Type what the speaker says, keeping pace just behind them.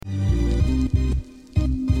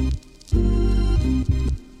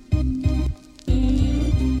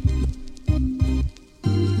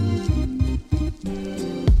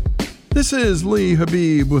This is Lee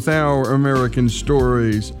Habib with Our American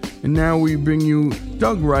Stories, and now we bring you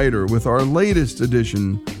Doug Ryder with our latest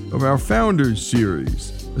edition of our Founders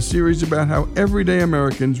series, a series about how everyday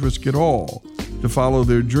Americans risk it all to follow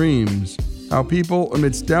their dreams, how people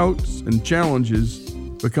amidst doubts and challenges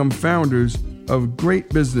become founders of great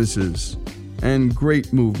businesses and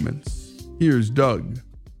great movements. Here's Doug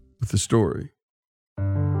with the story.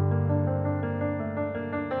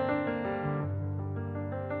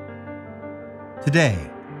 Today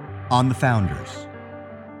on The Founders.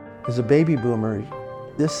 As a baby boomer,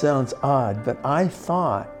 this sounds odd, but I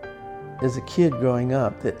thought as a kid growing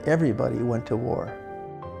up that everybody went to war.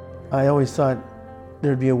 I always thought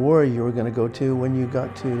there'd be a war you were going to go to when you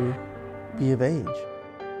got to be of age.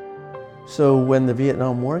 So when the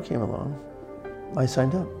Vietnam War came along, I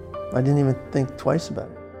signed up. I didn't even think twice about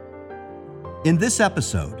it. In this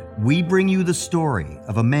episode, we bring you the story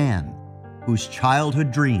of a man whose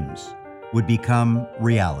childhood dreams would become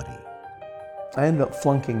reality. I ended up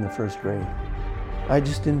flunking the first grade. I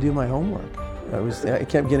just didn't do my homework. I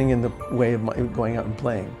kept getting in the way of my going out and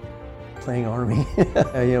playing army,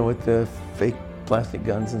 with the fake plastic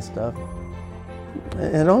guns and stuff.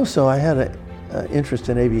 And also I had an interest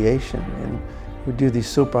in aviation and would do these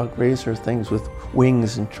soap rock racer things with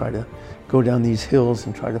wings and try to go down these hills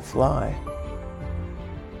and try to fly.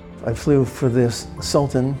 I flew for this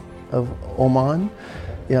Sultan of Oman.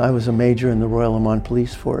 I was a major in the Royal Oman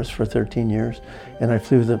Police Force for 13 years, and I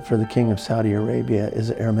flew for the King of Saudi Arabia as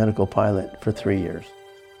an air medical pilot for 3 years.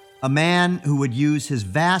 A man who would use his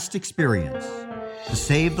vast experience to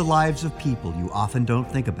save the lives of people you often don't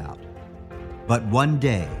think about, but one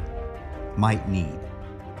day might need.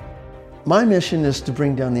 My mission is to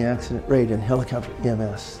bring down the accident rate in helicopter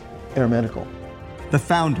EMS, air medical. The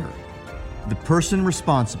founder, the person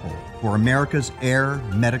responsible for America's air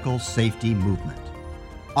medical safety movement.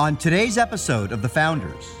 On today's episode of The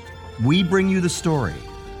Founders, we bring you the story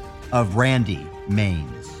of Randy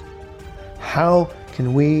Maines. How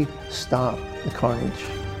can we stop the carnage?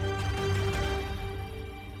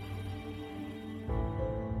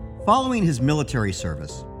 Following his military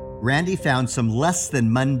service, Randy found some less than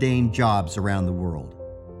mundane jobs around the world.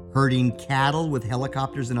 Herding cattle with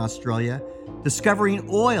helicopters in Australia, discovering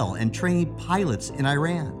oil and training pilots in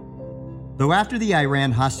Iran. Though after the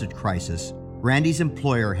Iran hostage crisis, Randy's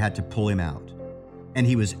employer had to pull him out, and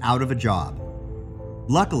he was out of a job.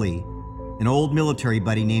 Luckily, an old military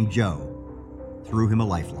buddy named Joe threw him a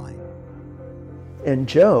lifeline. And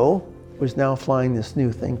Joe was now flying this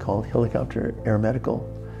new thing called helicopter air medical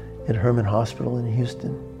at Herman Hospital in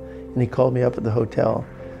Houston. And he called me up at the hotel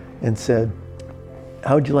and said,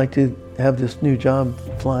 "How would you like to have this new job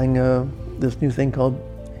flying this new thing called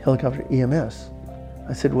helicopter EMS?"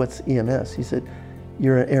 I said, "What's EMS?" He said,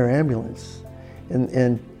 "You're an air ambulance."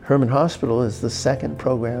 And Herman Hospital is the second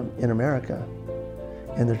program in America.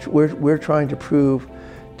 And we're trying to prove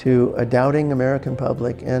to a doubting American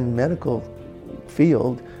public and medical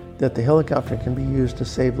field that the helicopter can be used to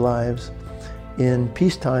save lives in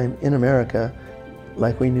peacetime in America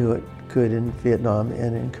like we knew it could in Vietnam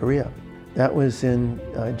and in Korea. That was in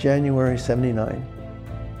January '79.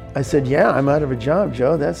 I said, "Yeah, I'm out of a job,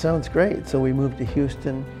 Joe. That sounds great." So we moved to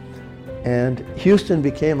Houston, and Houston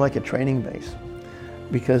became like a training base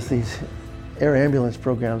because these air ambulance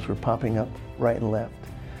programs were popping up right and left.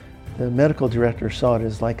 The medical director saw it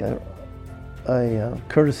as like a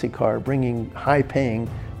courtesy car bringing high-paying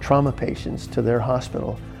trauma patients to their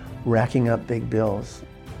hospital, racking up big bills.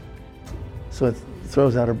 So it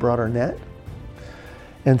throws out a broader net.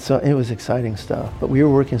 And so it was exciting stuff. But we were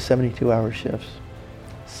working 72-hour shifts,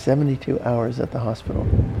 72 hours at the hospital,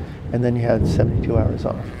 and then you had 72 hours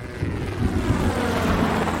off.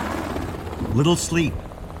 Little sleep,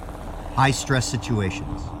 high-stress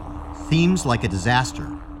situations. Seems like a disaster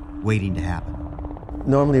waiting to happen.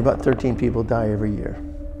 Normally about 13 people die every year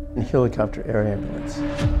in helicopter air ambulance.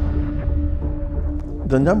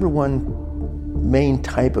 The number one main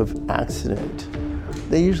type of accident,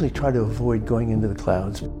 they usually try to avoid going into the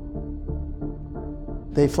clouds.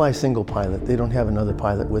 They fly single pilot, they don't have another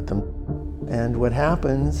pilot with them. And what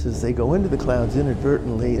happens is they go into the clouds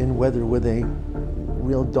inadvertently in weather with a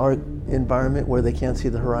real dark environment where they can't see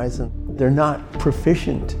the horizon. They're not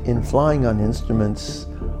proficient in flying on instruments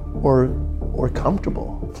or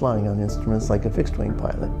comfortable flying on instruments like a fixed-wing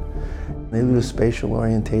pilot. They lose spatial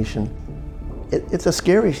orientation. It's a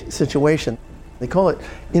scary situation. They call it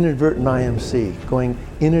inadvertent IMC, going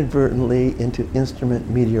inadvertently into instrument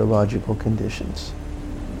meteorological conditions.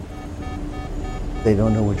 They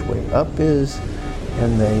don't know which way up is,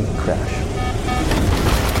 and they crash.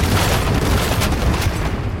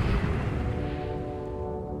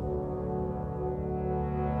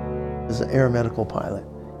 aeromedical pilot.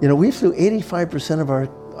 You know, we flew 85% of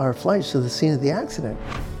our flights to the scene of the accident.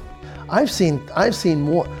 I've seen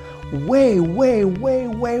more, way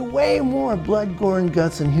more blood, gore, and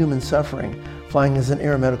guts and human suffering flying as an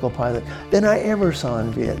aeromedical pilot than I ever saw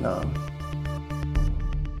in Vietnam.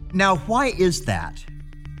 Now, why is that?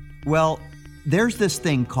 Well, there's this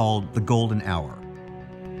thing called the golden hour.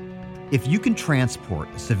 If you can transport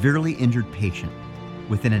a severely injured patient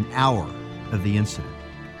within an hour of the incident,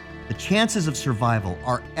 the chances of survival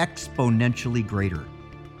are exponentially greater.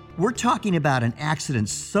 We're talking about an accident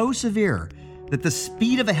so severe that the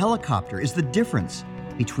speed of a helicopter is the difference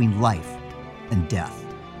between life and death.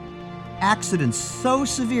 Accidents so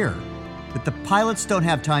severe that the pilots don't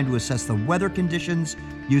have time to assess the weather conditions,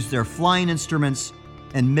 use their flying instruments,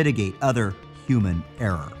 and mitigate other human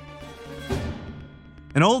error.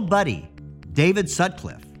 An old buddy, David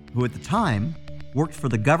Sutcliffe, who at the time worked for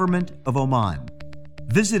the government of Oman,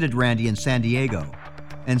 visited Randy in San Diego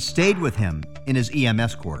and stayed with him in his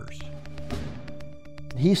EMS quarters.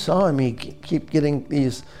 He saw me keep getting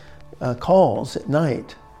these calls at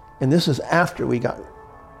night, and this is after we got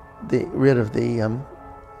rid of the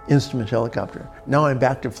instrument helicopter. Now I'm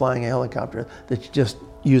back to flying a helicopter that's just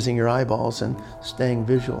using your eyeballs and staying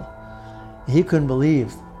visual. He couldn't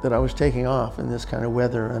believe that I was taking off in this kind of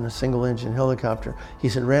weather on a single engine helicopter. He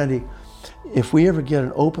said, "Randy, if we ever get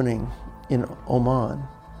an opening in Oman,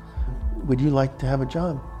 would you like to have a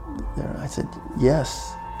job there?" I said,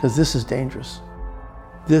 "Yes, because this is dangerous.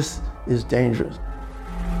 This is dangerous."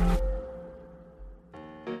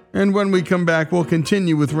 And when we come back, we'll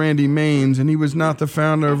continue with Randy Maines, and he was not the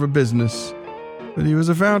founder of a business, but he was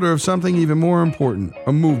a founder of something even more important,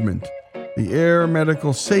 a movement, the Air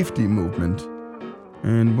Medical Safety Movement.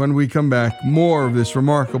 And when we come back, more of this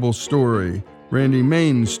remarkable story, Randy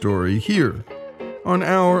Maines' story, here on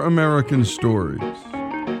Our American Stories.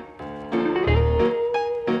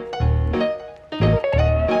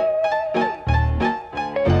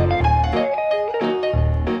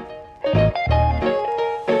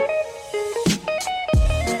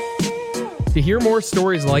 To hear more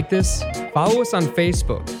stories like this, follow us on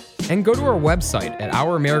Facebook and go to our website at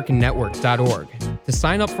ouramericannetwork.org to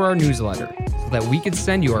sign up for our newsletter so that we can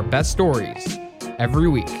send you our best stories every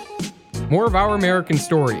week. More of Our American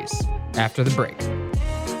Stories after the break.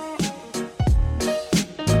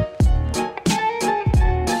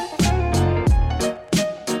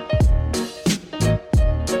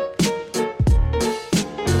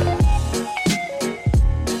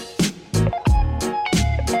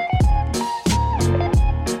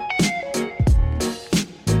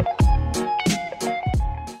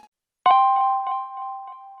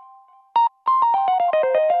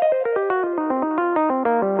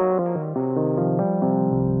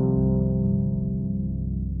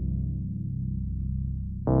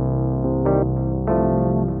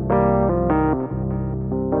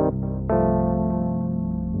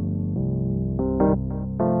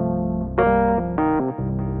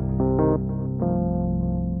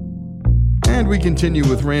 We continue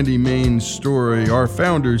with Randy Maines' story, our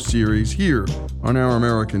Founders series here on Our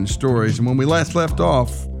American Stories. And when we last left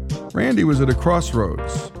off, Randy was at a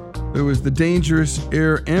crossroads. There was the dangerous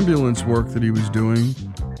air ambulance work that he was doing,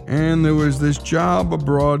 and there was this job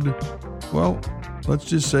abroad. Well, let's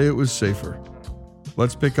just say it was safer.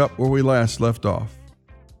 Let's pick up where we last left off.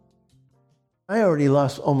 I already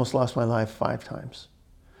almost lost my life 5 times.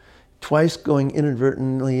 Twice going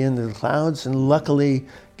inadvertently into the clouds, and luckily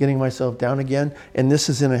getting myself down again. And this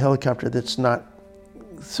is in a helicopter that's not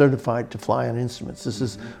certified to fly on instruments. This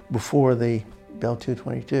is before the Bell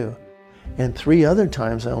 222. And 3 other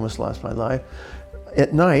times I almost lost my life.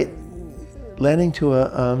 At night, landing to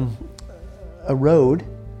a road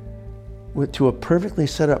to a perfectly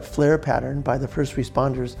set up flare pattern by the first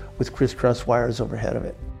responders with crisscross wires overhead of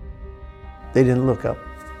it. They didn't look up.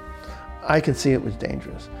 I could see it was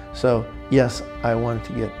dangerous. So yes, I wanted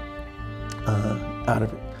to get out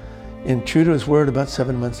of it. And true to his word, about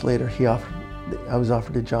 7 months later, I was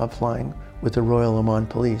offered a job flying with the Royal Oman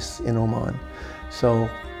Police in Oman. So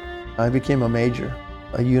I became a major,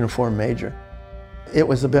 a uniform major. It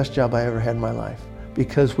was the best job I ever had in my life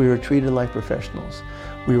because we were treated like professionals.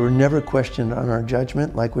 We were never questioned on our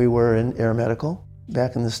judgment like we were in air medical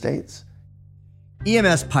back in the States.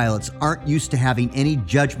 EMS pilots aren't used to having any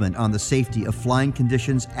judgment on the safety of flying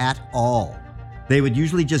conditions at all. They would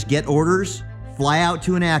usually just get orders, fly out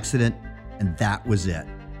to an accident, and that was it.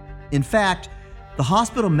 In fact, the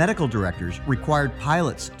hospital medical directors required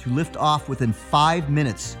pilots to lift off within 5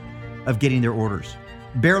 minutes of getting their orders.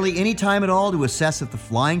 Barely any time at all to assess if the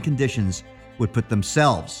flying conditions would put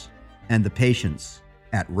themselves and the patients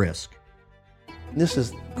at risk. This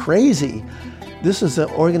is crazy. This is an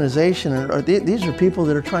organization, or these are people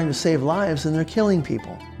that are trying to save lives and they're killing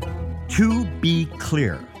people. To be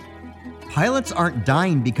clear, pilots aren't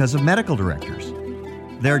dying because of medical directors.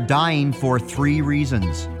 They're dying for 3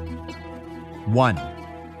 reasons. 1,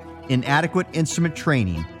 inadequate instrument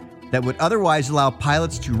training that would otherwise allow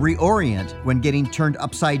pilots to reorient when getting turned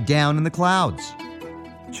upside down in the clouds.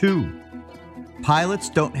 2, pilots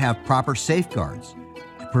don't have proper safeguards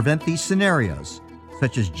to prevent these scenarios,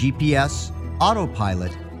 such as GPS,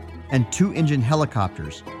 autopilot, and 2-engine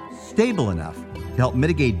helicopters stable enough to help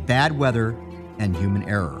mitigate bad weather and human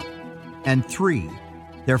error. And 3,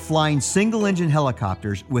 they're flying single-engine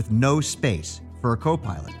helicopters with no space for a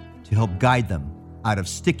co-pilot to help guide them out of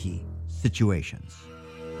sticky situations.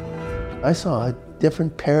 I saw a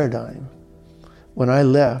different paradigm when I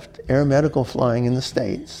left air medical flying in the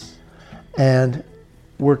States and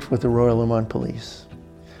worked with the Royal Ormond Police.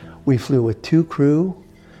 We flew with 2 crew.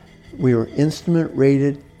 We were instrument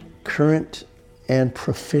rated, current, and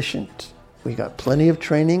proficient. We got plenty of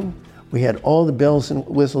training. We had all the bells and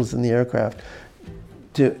whistles in the aircraft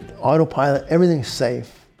to autopilot, everything's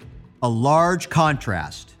safe. A large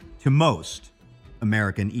contrast to most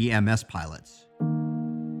American EMS pilots.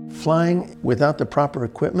 Flying without the proper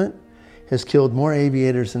equipment has killed more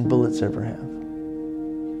aviators than bullets ever have,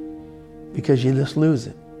 because you just lose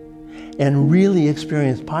it. And really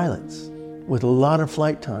experienced pilots with a lot of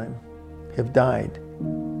flight time have died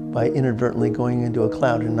by inadvertently going into a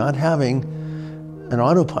cloud and not having an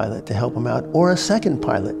autopilot to help them out or a second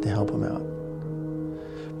pilot to help them out.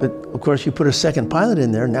 But of course, you put a second pilot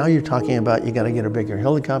in there, now you're talking about you got to get a bigger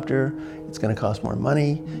helicopter, it's going to cost more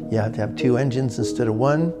money, you have to have 2 engines instead of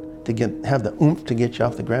 1 to have the oomph to get you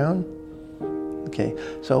off the ground. Okay,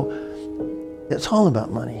 so it's all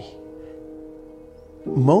about money.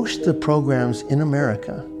 Most of the programs in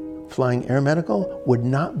America flying air medical would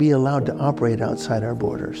not be allowed to operate outside our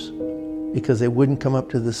borders because they wouldn't come up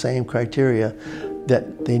to the same criteria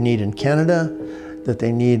that they need in Canada, that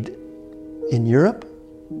they need in Europe.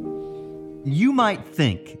 You might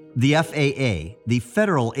think the FAA, the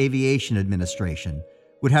Federal Aviation Administration,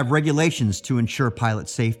 would have regulations to ensure pilot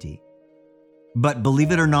safety. But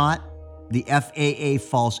believe it or not, the FAA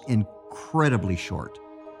falls incredibly short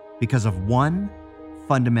because of one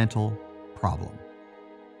fundamental problem.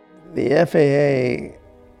 The FAA,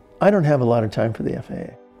 I don't have a lot of time for the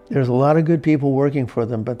FAA. There's a lot of good people working for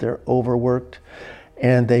them, but they're overworked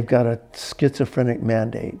and they've got a schizophrenic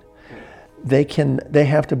mandate. They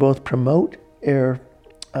have to both promote air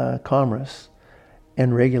commerce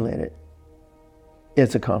and regulate it.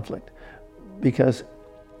 It's a conflict because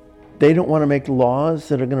they don't want to make laws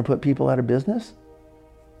that are going to put people out of business.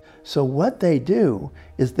 So what they do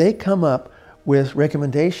is they come up with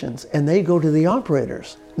recommendations and they go to the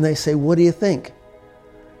operators and they say, what do you think?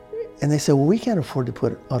 And they say, well, we can't afford to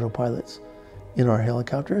put autopilots in our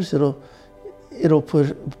helicopters. It'll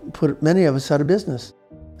put many of us out of business.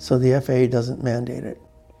 So the FAA doesn't mandate it.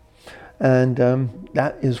 And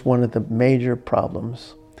that is one of the major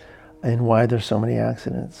problems and why there's so many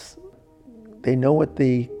accidents. They know what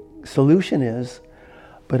the solution is,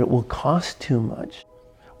 but it will cost too much.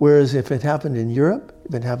 Whereas if it happened in Europe,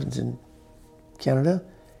 if it happens in Canada,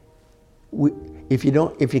 if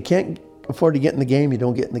you can't afford to get in the game, you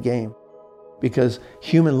don't get in the game, because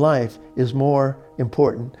human life is more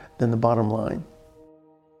important than the bottom line.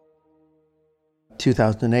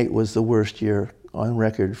 2008 was the worst year on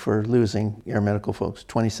record for losing air medical folks,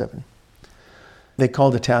 27. They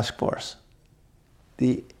called a task force.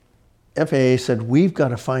 The FAA said, we've got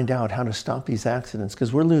to find out how to stop these accidents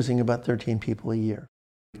because we're losing about 13 people a year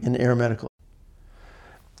in air medical.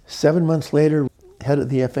 7 months later, head of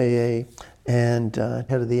the FAA and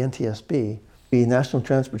head of the NTSB, the National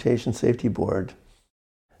Transportation Safety Board,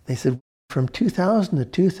 they said, from 2000 to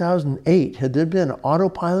 2008, had there been an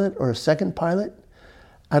autopilot or a second pilot,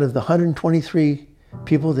 out of the 123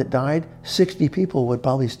 people that died, 60 people would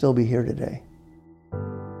probably still be here today.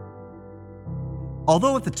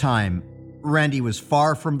 Although at the time, Randy was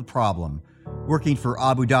far from the problem, working for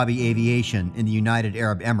Abu Dhabi Aviation in the United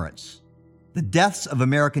Arab Emirates, the deaths of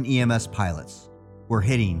American EMS pilots were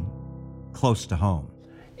hitting close to home.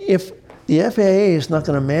 If the FAA is not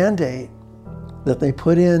going to mandate that they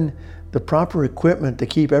put in the proper equipment to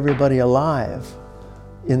keep everybody alive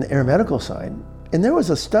in the air medical side, and there was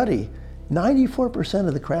a study, 94%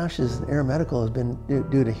 of the crashes in air medical has been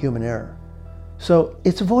due to human error. So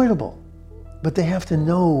it's avoidable, but they have to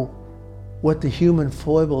know what the human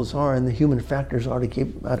foibles are and the human factors are to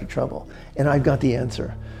keep them out of trouble. And I've got the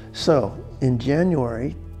answer. So in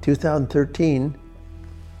January 2013,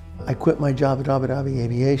 I quit my job at Abu Dhabi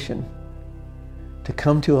Aviation to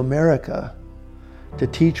come to America to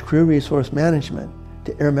teach crew resource management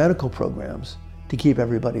to air medical programs to keep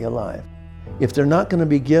everybody alive. If they're not going to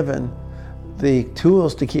be given the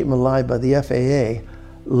tools to keep them alive by the FAA,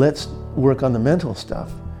 let's work on the mental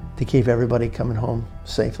stuff to keep everybody coming home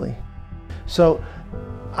safely. So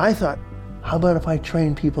I thought, how about if I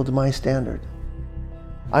train people to my standard?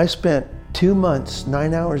 I spent 2 months,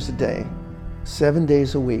 9 hours a day, 7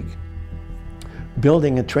 days a week,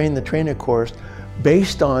 building a train the trainer course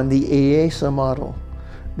based on the EASA model,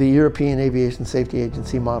 the European Aviation Safety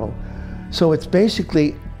Agency model. So it's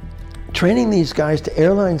basically training these guys to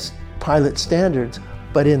airlines pilot standards,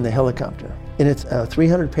 but in the helicopter. And it's a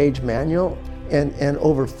 300-page manual and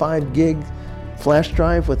over 5 gig flash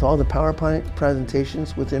drive with all the PowerPoint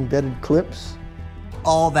presentations with embedded clips.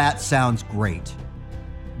 All that sounds great.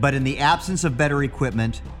 But in the absence of better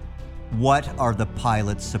equipment, what are the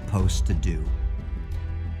pilots supposed to do?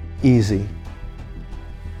 Easy.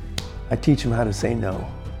 I teach them how to say no.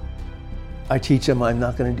 I teach them I'm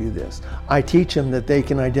not going to do this. I teach them that they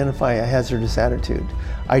can identify a hazardous attitude.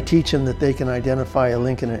 I teach them that they can identify a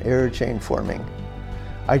link in an error chain forming.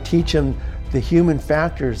 I teach them the human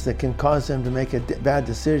factors that can cause them to make a bad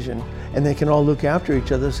decision, and they can all look after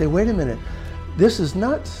each other and say, wait a minute, this is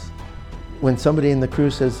nuts. When somebody in the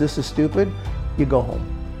crew says this is stupid, you go home.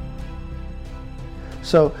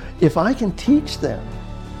 So if I can teach them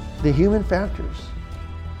the human factors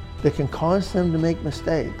that can cause them to make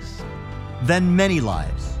mistakes, then many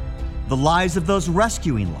lives, the lives of those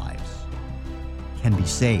rescuing lives, can be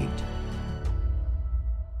saved.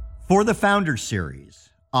 For the Founders Series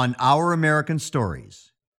on Our American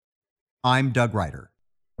Stories, I'm Doug Ryder.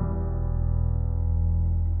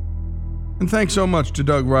 And thanks so much to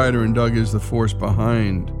Doug Ryder, and Doug is the force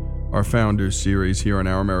behind our Founders Series here on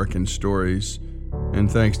Our American Stories. And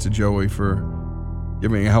thanks to Joey for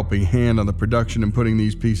giving a helping hand on the production and putting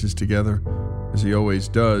these pieces together, as he always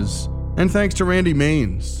does. And thanks to Randy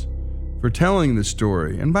Maines for telling the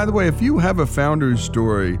story. And by the way, if you have a Founders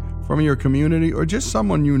story from your community or just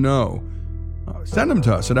someone you know, send them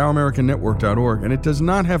to us at ouramericannetwork.org. And it does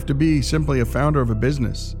not have to be simply a founder of a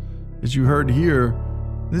business. As you heard here,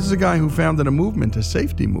 this is a guy who founded a movement, a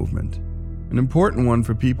safety movement, an important one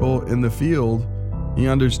for people in the field he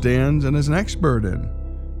understands and is an expert in.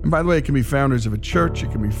 And by the way, it can be founders of a church,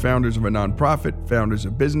 it can be founders of a nonprofit, founders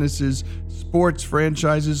of businesses, sports,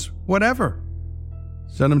 franchises, whatever.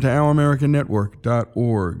 Send them to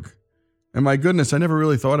ouramericannetwork.org. And my goodness, I never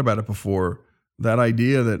really thought about it before. That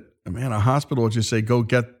idea that, man, a hospital would just say, go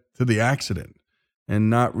get to the accident and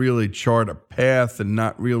not really chart a path and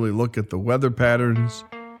not really look at the weather patterns.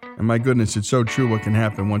 And my goodness, it's so true what can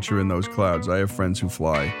happen once you're in those clouds. I have friends who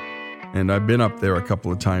fly, and I've been up there a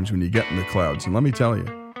couple of times when you get in the clouds. And let me tell you,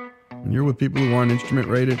 when you're with people who aren't instrument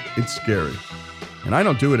rated, it's scary. And I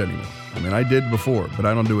don't do it anymore. I mean, I did before, but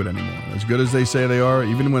I don't do it anymore. As good as they say they are,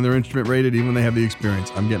 even when they're instrument rated, even when they have the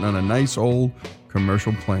experience, I'm getting on a nice old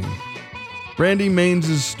commercial plane. Randy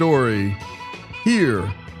Maines' story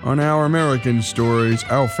here on Our American Stories,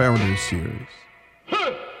 our Founders Series.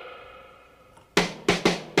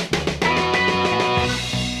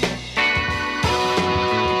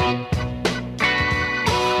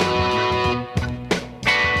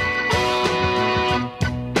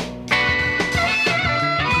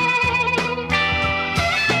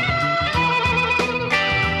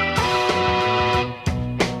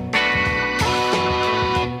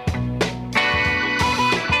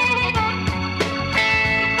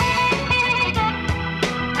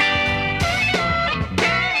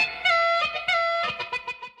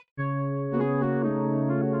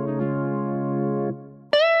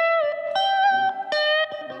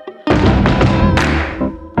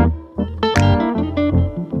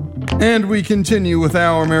 And we continue with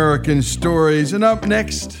Our American Stories. And up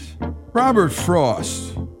next, Robert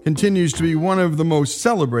Frost continues to be one of the most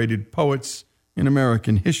celebrated poets in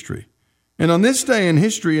American history. And on this day in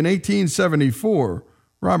history in 1874,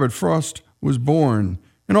 Robert Frost was born.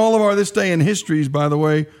 And all of our This Day in Histories, by the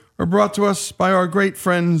way, are brought to us by our great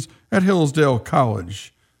friends at Hillsdale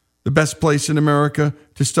College, the best place in America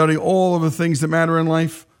to study all of the things that matter in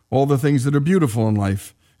life, all the things that are beautiful in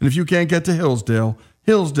life. And if you can't get to Hillsdale,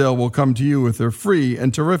 Hillsdale will come to you with their free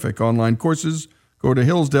and terrific online courses. Go to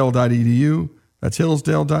hillsdale.edu. That's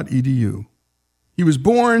hillsdale.edu. He was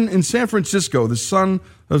born in San Francisco, the son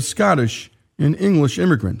of Scottish and English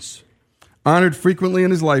immigrants. Honored frequently in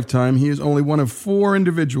his lifetime, he is only one of 4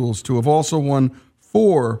 individuals to have also won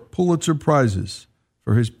 4 Pulitzer Prizes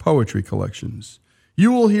for his poetry collections.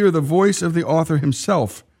 You will hear the voice of the author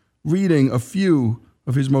himself reading a few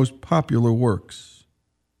of his most popular works.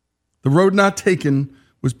 The Road Not Taken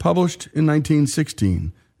was published in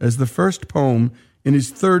 1916 as the first poem in his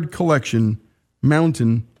third collection,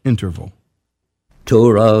 Mountain Interval.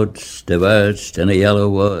 Two roads diverged in a yellow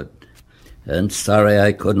wood, and sorry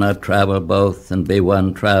I could not travel both and be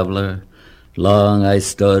one traveler. Long I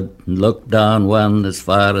stood and looked down one as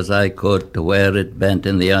far as I could to where it bent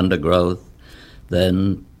in the undergrowth,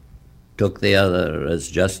 then took the other as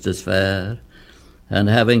just as fair, and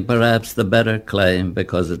having perhaps the better claim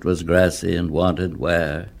because it was grassy and wanted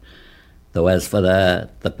wear. Though as for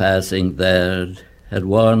that, the passing there had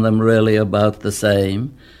worn them really about the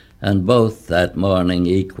same, and both that morning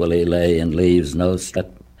equally lay in leaves no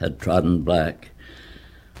step had trodden black.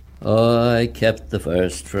 Oh, I kept the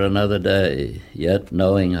first for another day, yet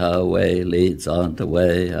knowing how way leads on to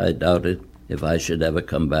way, I doubted if I should ever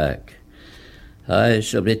come back. I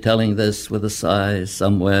shall be telling this with a sigh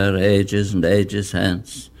somewhere ages and ages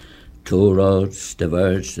hence. Two roads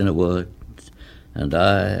diverged in a wood, and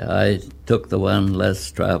I took the one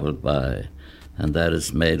less traveled by, and that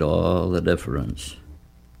has made all the difference.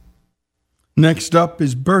 Next up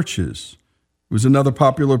is Birches. It was another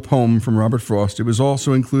popular poem from Robert Frost. It was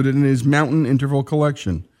also included in his Mountain Interval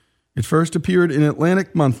collection. It first appeared in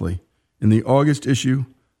Atlantic Monthly in the August issue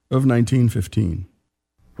of 1915.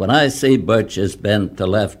 When I see birches bent to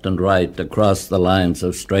left and right across the lines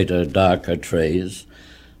of straighter, darker trees,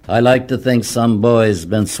 I like to think some boy's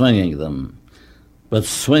been swinging them. But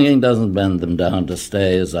swinging doesn't bend them down to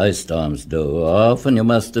stay as ice storms do. Often you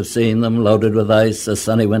must have seen them loaded with ice a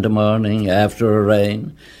sunny winter morning after a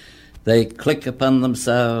rain. They click upon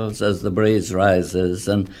themselves as the breeze rises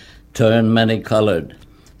and turn many-colored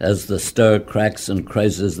as the stir cracks and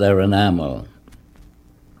crazes their enamel.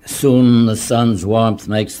 Soon the sun's warmth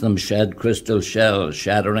makes them shed crystal shells,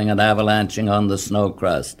 shattering and avalanching on the snow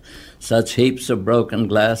crust. Such heaps of broken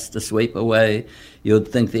glass to sweep away, you'd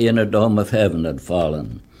think the inner dome of heaven had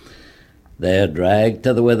fallen. They are dragged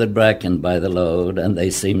to the withered bracken by the load, and they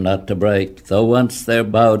seem not to break. Though once they're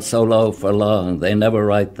bowed so low for long, they never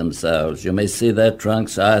right themselves. You may see their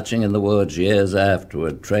trunks arching in the woods years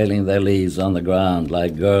afterward, trailing their leaves on the ground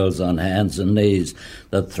like girls on hands and knees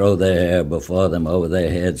that throw their hair before them over their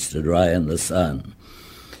heads to dry in the sun.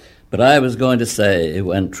 But I was going to say,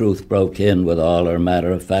 when truth broke in with all her matter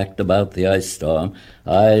of fact about the ice storm,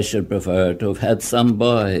 I should prefer to have had some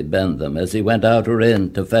boy bend them as he went out or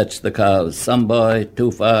in to fetch the cows, some boy too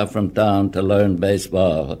far from town to learn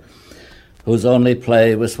baseball, whose only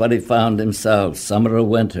play was what he found himself, summer or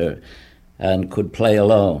winter, and could play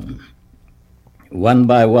alone. One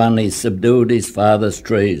by one he subdued his father's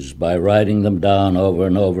trees by riding them down over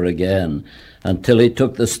and over again, until he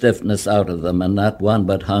took the stiffness out of them, and not one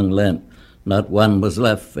but hung limp. Not one was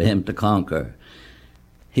left for him to conquer.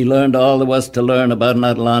 He learned all there was to learn about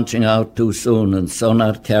not launching out too soon, and so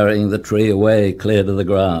not carrying the tree away clear to the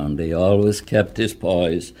ground. He always kept his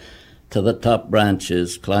poise to the top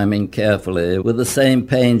branches, climbing carefully, with the same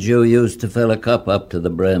pains you used to fill a cup up to the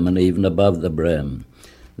brim and even above the brim.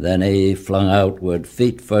 Then he flung outward,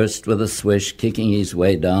 feet first with a swish, kicking his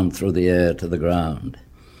way down through the air to the ground.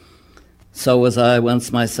 So was I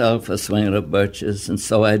once myself a swinger of birches, and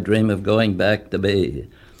so I dream of going back to be.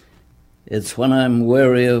 It's when I'm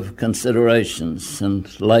weary of considerations,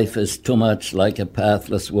 and life is too much like a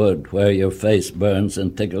pathless wood where your face burns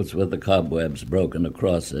and tickles with the cobwebs broken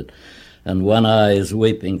across it, and one eye is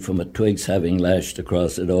weeping from a twig's having lashed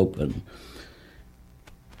across it open.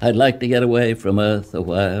 I'd like to get away from earth a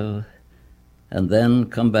while, and then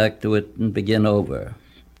come back to it and begin over.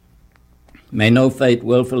 May no fate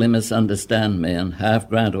willfully misunderstand me and half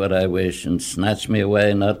grant what I wish and snatch me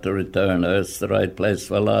away not to return. Earth's the right place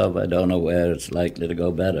for love. I don't know where it's likely to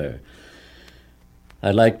go better.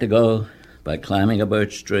 I'd like to go by climbing a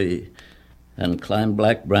birch tree and climb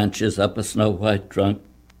black branches up a snow-white trunk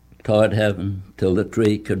toward heaven till the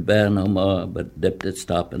tree could bear no more but dipped its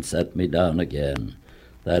top and set me down again.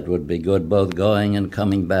 That would be good both going and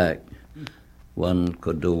coming back. One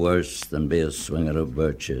could do worse than be a swinger of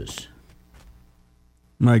birches.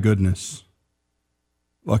 My goodness.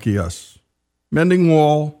 Lucky us. Mending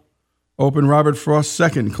Wall opened Robert Frost's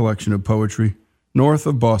second collection of poetry, North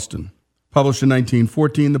of Boston. Published in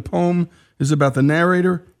 1914, the poem is about the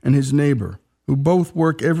narrator and his neighbor, who both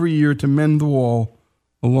work every year to mend the wall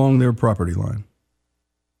along their property line.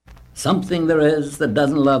 Something there is that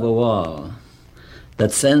doesn't love a wall,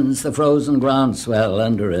 that sends the frozen groundswell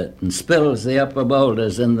under it and spills the upper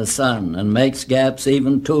boulders in the sun and makes gaps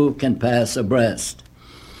even two can pass abreast.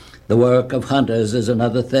 The work of hunters is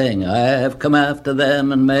another thing. I have come after them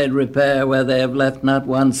and made repair where they have left not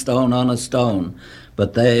one stone on a stone,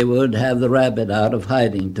 but they would have the rabbit out of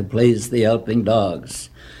hiding to please the yelping dogs.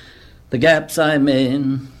 The gaps I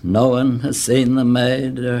mean, no one has seen them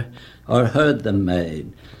made or heard them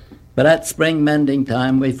made, but at spring mending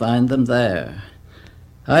time we find them there.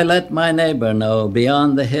 I let my neighbor know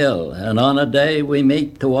beyond the hill, and on a day we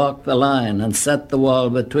meet to walk the line and set the wall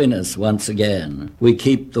between us once again. We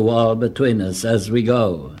keep the wall between us as we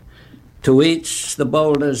go. To each the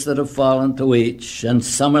boulders that have fallen to each, and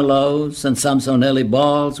some are lows and some so nearly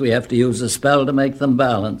balls we have to use a spell to make them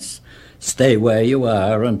balance. Stay where you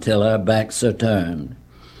are until our backs are turned.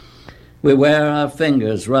 We wear our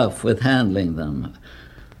fingers rough with handling them.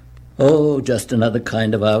 Oh, just another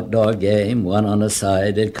kind of outdoor game, one on a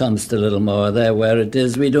side. It comes to little more there where it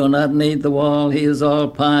is. We do not need the wall. He is all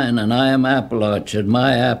pine, and I am apple orchard.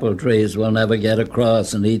 My apple trees will never get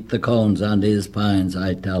across and eat the cones on these pines,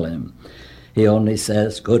 I tell him. He only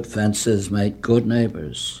says, good fences make good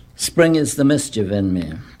neighbors. Spring is the mischief in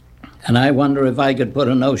me, and I wonder if I could put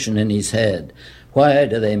a notion in his head. Why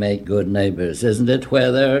do they make good neighbors? Isn't it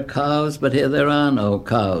where there are cows? But here there are no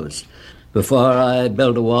cows. Before I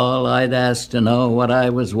build a wall, I'd ask to know what I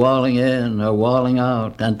was walling in or walling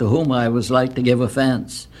out, and to whom I was like to give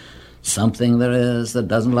offense. Something there is that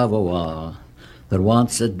doesn't love a wall, that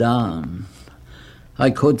wants it down. I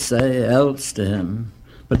could say else to him,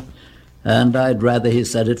 and I'd rather he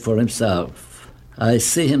said it for himself. I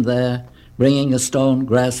see him there, bringing a stone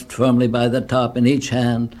grasped firmly by the top in each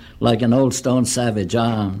hand, like an old stone savage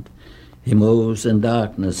armed. He moves in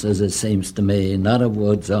darkness, as it seems to me, not of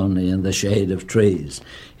woods only, in the shade of trees.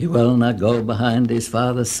 He will not go behind his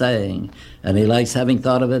father's saying, and he likes having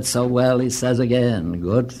thought of it so well, he says again,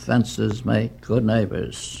 good fences make good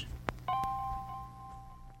neighbors.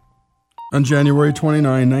 On January 29,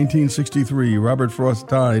 1963, Robert Frost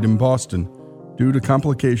died in Boston due to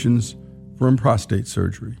complications from prostate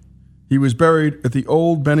surgery. He was buried at the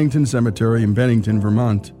Old Bennington Cemetery in Bennington,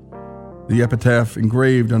 Vermont. The epitaph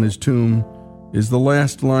engraved on his tomb is the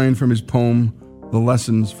last line from his poem, The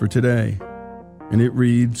Lessons for Today. And it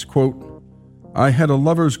reads, quote, I had a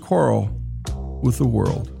lover's quarrel with the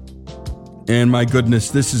world. And my goodness,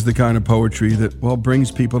 this is the kind of poetry that, well,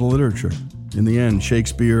 brings people to literature. In the end,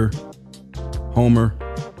 Shakespeare, Homer,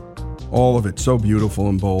 all of it so beautiful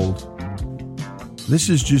and bold. This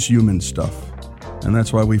is just human stuff. And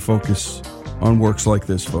that's why we focus on works like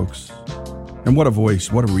this, folks. And what a voice,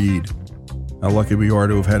 what a read. How lucky we are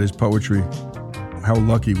to have had his poetry. How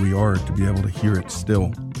lucky we are to be able to hear it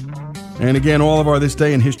still. And again, all of our This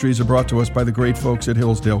Day in Histories are brought to us by the great folks at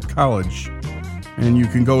Hillsdale College. And you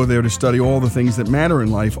can go there to study all the things that matter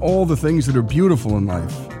in life, all the things that are beautiful in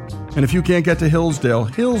life. And if you can't get to Hillsdale,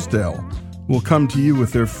 Hillsdale will come to you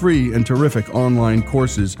with their free and terrific online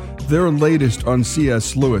courses. Their latest on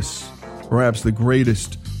C.S. Lewis, perhaps the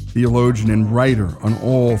greatest theologian and writer on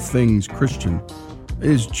all things Christian,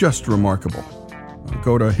 is just remarkable.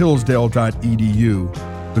 Go to hillsdale.edu.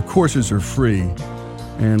 The courses are free,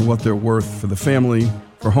 and what they're worth for the family,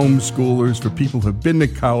 for homeschoolers, for people who have been to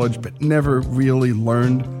college but never really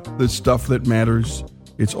learned the stuff that matters.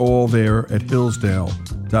 It's all there at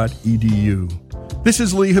hillsdale.edu. This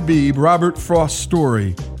is Lee Habib, Robert Frost's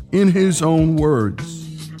story, in his own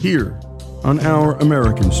words, here on Our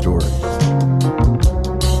American Story.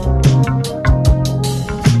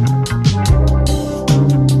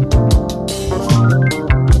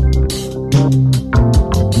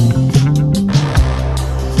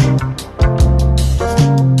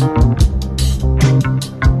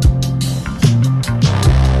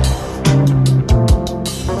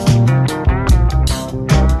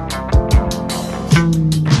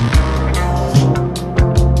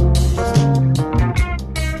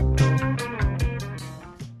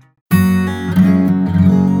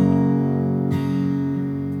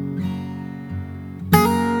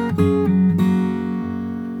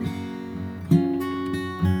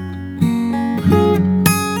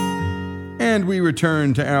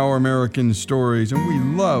 Return to Our American Stories, and we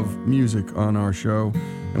love music on our show,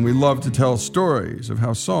 and we love to tell stories of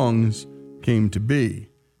how songs came to be.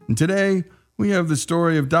 And today, we have the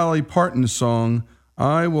story of Dolly Parton's song,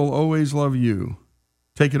 I Will Always Love You.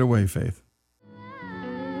 Take it away, Faith.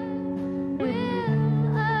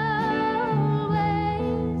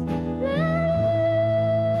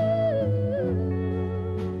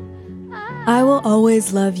 I Will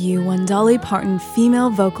Always Love You won Dolly Parton Female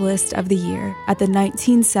Vocalist of the Year at the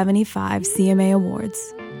 1975 CMA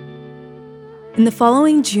Awards. In the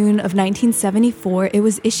following June of 1974, it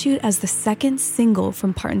was issued as the second single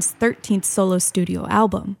from Parton's 13th solo studio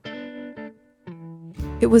album.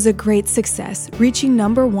 It was a great success, reaching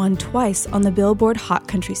number 1 twice on the Billboard Hot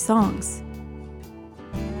Country Songs.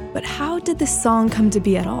 But how did this song come to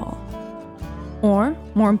be at all? Or,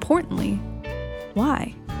 more importantly,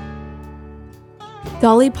 why?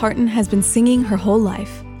 Dolly Parton has been singing her whole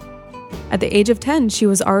life. At the age of 10, she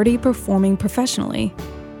was already performing professionally.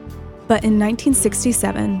 But in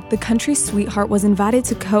 1967, the country sweetheart was invited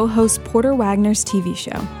to co-host Porter Wagner's TV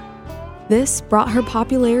show. This brought her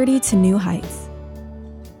popularity to new heights.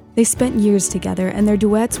 They spent years together, and their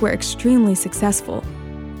duets were extremely successful.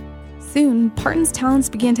 Soon, Parton's talents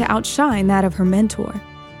began to outshine that of her mentor.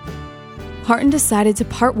 Parton decided to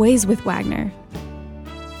part ways with Wagner.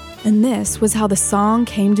 And this was how the song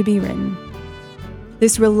came to be written.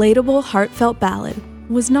 This relatable, heartfelt ballad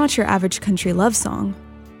was not your average country love song.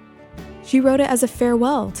 She wrote it as a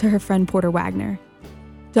farewell to her friend Porter Wagner.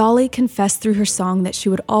 Dolly confessed through her song that she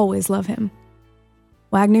would always love him.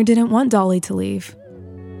 Wagner didn't want Dolly to leave,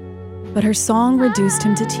 but her song reduced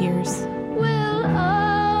him to tears. Will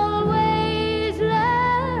always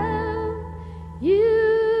love you.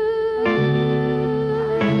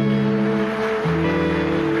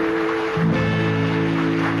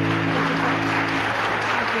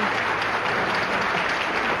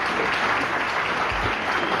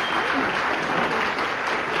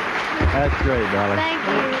 That's great, Dolly. Thank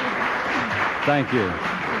you. Thank you.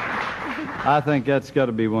 I think that's got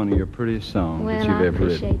to be one of your prettiest songs that you've ever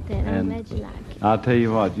written. I appreciate that. I'm And glad you like it. I'll tell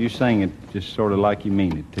you what, you sang it just sort of like you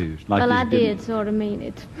mean it, too. It's like Well, you I didn't- did sort of mean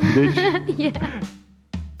it. Did you? Yeah.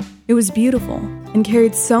 It was beautiful and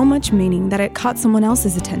carried so much meaning that it caught someone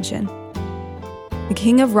else's attention. The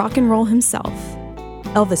king of rock and roll himself,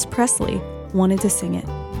 Elvis Presley, wanted to sing it.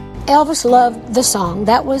 Elvis loved the song.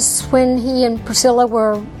 That was when he and Priscilla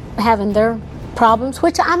were having their problems,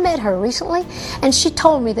 which I met her recently, and she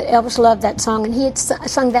told me that Elvis loved that song, and he had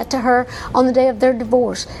sung that to her on the day of their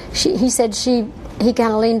divorce. He said he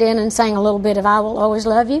kind of leaned in and sang a little bit of I Will Always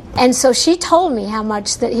Love You. And so she told me how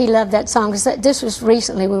much that he loved that song, because this was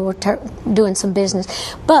recently we were doing some business.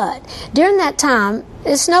 But during that time,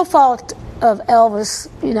 it's no fault of Elvis,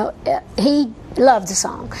 he loved the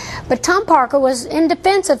song. But Tom Parker was in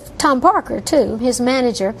defense of Tom Parker, too, his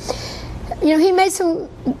manager. He made some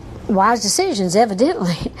wise decisions,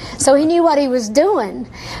 evidently. So he knew what he was doing.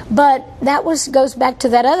 But that goes back to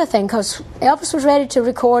that other thing, because Elvis was ready to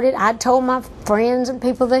record it. I told my friends and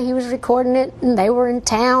people that he was recording it, and they were in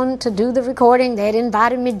town to do the recording. They had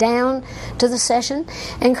invited me down to the session.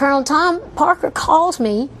 And Colonel Tom Parker calls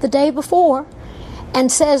me the day before and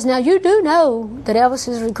says, now you do know that Elvis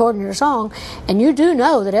is recording your song, and you do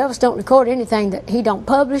know that Elvis don't record anything that he don't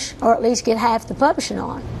publish, or at least get half the publishing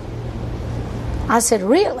on. I said,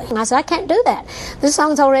 really? And I said, I can't do that. This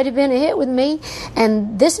song's already been a hit with me,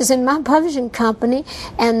 and this is in my publishing company,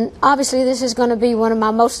 and obviously this is going to be one of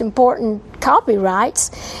my most important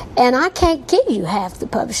copyrights, and I can't give you half the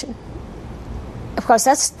publishing. Of course,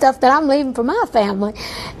 that's stuff that I'm leaving for my family.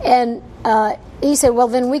 And he said, well,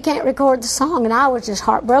 then we can't record the song, and I was just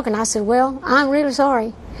heartbroken. I said, well, I'm really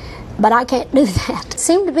sorry, but I can't do that. It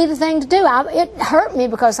seemed to be the thing to do. It hurt me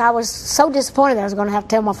because I was so disappointed that I was going to have to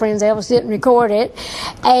tell my friends Elvis didn't record it.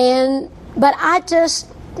 But I just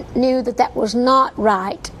knew that was not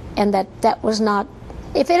right, and that was not...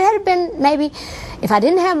 If it had been, maybe, if I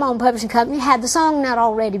didn't have my own publishing company, had the song not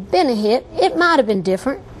already been a hit, it might have been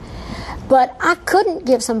different. But I couldn't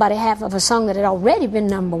give somebody half of a song that had already been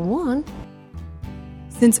number one.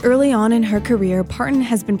 Since early on in her career, Parton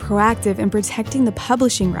has been proactive in protecting the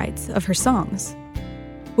publishing rights of her songs,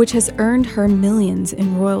 which has earned her millions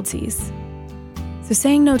in royalties. So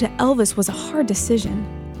saying no to Elvis was a hard decision,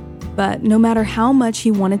 but no matter how much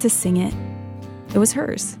he wanted to sing it, it was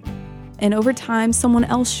hers. And over time, someone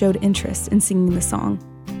else showed interest in singing the song.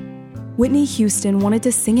 Whitney Houston wanted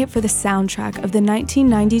to sing it for the soundtrack of the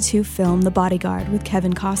 1992 film The Bodyguard with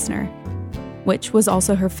Kevin Costner, which was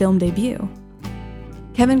also her film debut.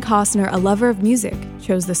 Kevin Costner, a lover of music,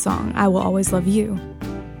 chose the song, I Will Always Love You.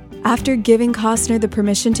 After giving Costner the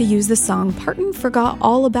permission to use the song, Parton forgot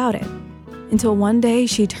all about it, until one day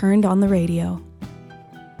she turned on the radio.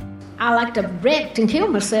 I like to wreck and kill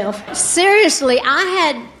myself. Seriously,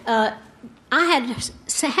 I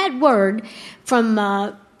had word from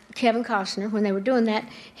Kevin Costner when they were doing that.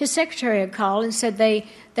 His secretary had called and said they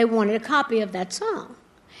wanted a copy of that song.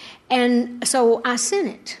 And so I sent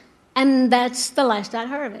it. And that's the last I'd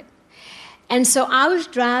heard of it. And so I was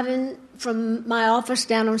driving from my office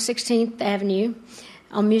down on 16th Avenue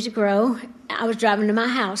on Music Row. I was driving to my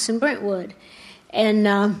house in Brentwood. And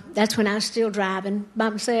that's when I was still driving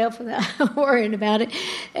by myself without worrying about it.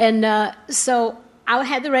 And so I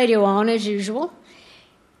had the radio on as usual.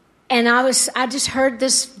 And I just heard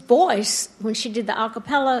this voice when she did the a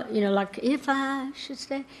cappella, like, if I should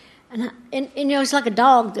stay. And it's like a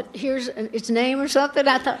dog that hears its name or something.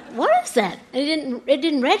 I thought, what is that? And it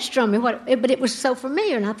didn't register on me, but it was so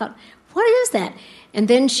familiar. And I thought, what is that? And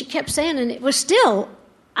then she kept saying, and it was still,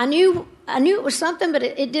 I knew it was something, but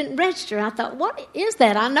it didn't register. I thought, what is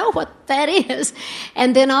that? I know what that is.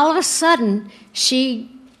 And then all of a sudden, she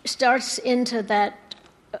starts into that,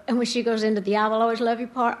 and when she goes into the I Will Always Love You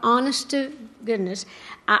part, honest to goodness,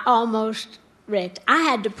 I almost wrecked. I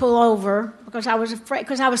had to pull over because I was afraid,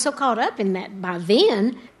 because I was so caught up in that by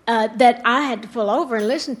then, that I had to pull over and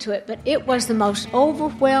listen to it. But it was the most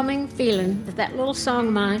overwhelming feeling that little song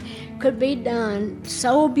of mine could be done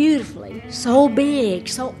so beautifully, so big,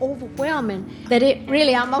 so overwhelming, that it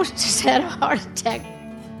really almost just had a heart attack.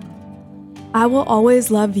 I Will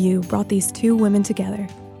Always Love You brought these two women together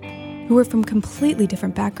who were from completely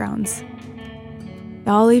different backgrounds.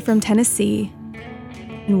 Dolly from Tennessee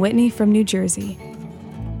and Whitney from New Jersey.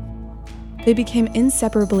 They became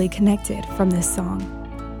inseparably connected from this song.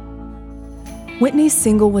 Whitney's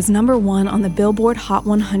single was #1 on the Billboard Hot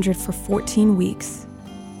 100 for 14 weeks,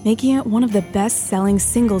 making it one of the best-selling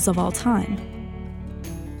singles of all time.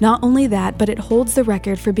 Not only that, but it holds the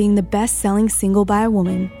record for being the best-selling single by a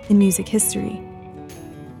woman in music history.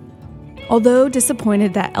 Although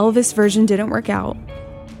disappointed that Elvis' version didn't work out,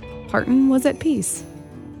 Parton was at peace.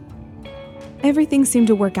 Everything seemed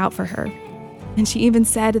to work out for her, and she even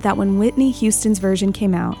said that when Whitney Houston's version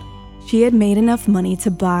came out, she had made enough money to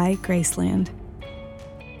buy Graceland.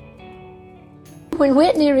 When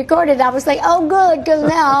Whitney recorded, I was like, oh, good, because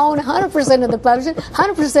now I own 100% of the publishing,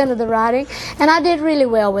 100% of the writing, and I did really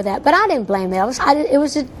well with that. But I didn't blame Elvis. It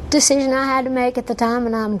was a decision I had to make at the time,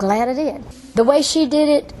 and I'm glad I did. The way she did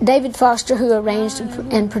it, David Foster, who arranged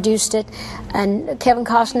and produced it, and Kevin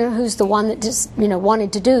Costner, who's the one that just,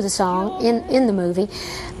 wanted to do the song in the movie.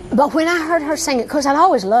 But when I heard her sing it, because I'd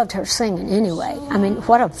always loved her singing anyway. I mean,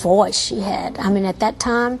 what a voice she had. I mean, at that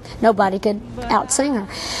time, nobody could out-sing her.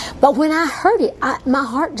 But when I heard it, my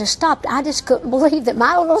heart just stopped. I just couldn't believe that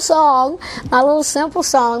my little song, my little simple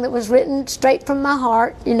song that was written straight from my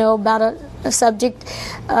heart, about a subject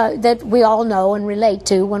that we all know and relate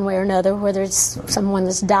to one way or another, whether it's someone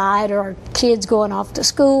that's died or kids going off to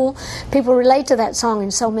school. People relate to that song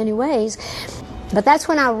in so many ways. But that's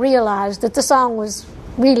when I realized that the song was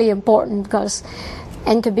really important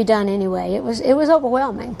and could be done anyway. It was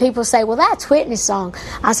overwhelming. People say, well, that's Whitney's song.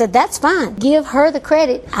 I said, that's fine. Give her the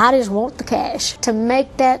credit. I just want the cash. To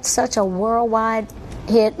make that such a worldwide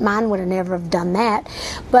hit, mine would have never have done that.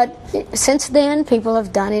 But since then, people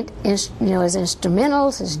have done it as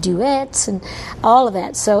instrumentals, as duets, and all of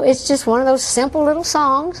that. So it's just one of those simple little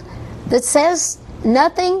songs that says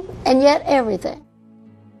nothing and yet everything.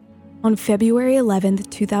 On February 11th,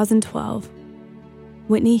 2012,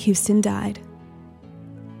 Whitney Houston died.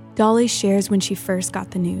 Dolly shares when she first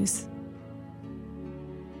got the news.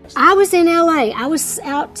 I was in LA. I was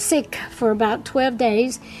out sick for about 12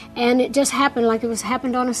 days, and it just happened like it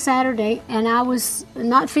happened on a Saturday, and I was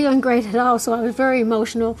not feeling great at all, so I was very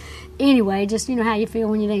emotional anyway, just how you feel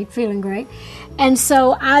when you ain't feeling great. And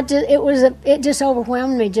so it just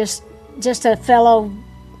overwhelmed me, just a fellow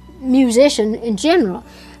musician in general,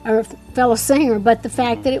 or a fellow singer, but the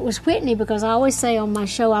fact that it was Whitney, because I always say on my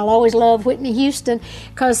show, I'll always love Whitney Houston,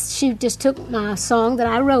 because she just took my song that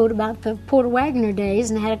I wrote about the Porter Wagoner days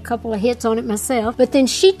and had a couple of hits on it myself, but then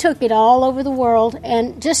she took it all over the world,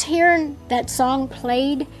 and just hearing that song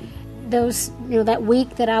played that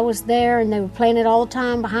week that I was there, and they were playing it all the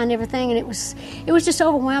time behind everything, and it was just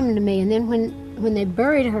overwhelming to me. And then when they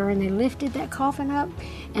buried her and they lifted that coffin up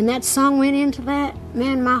and that song went into that,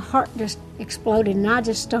 man, my heart just exploded, and I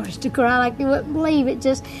just started to cry like you wouldn't believe. It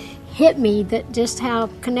just hit me that just how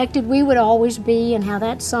connected we would always be, and how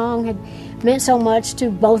that song had meant so much to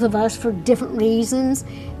both of us for different reasons,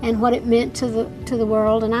 and what it meant to the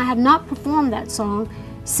world. And I have not performed that song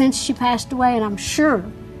since she passed away, and I'm sure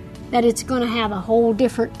that it's going to have a whole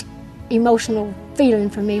different emotional feeling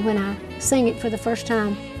for me when I sing it for the first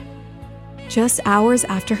time. Just hours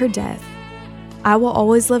after her death, I Will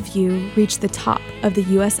Always Love You reached the top of the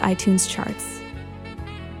US iTunes charts.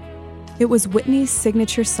 It was Whitney's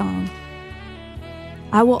signature song.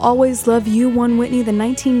 I Will Always Love You won Whitney the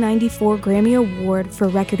 1994 Grammy Award for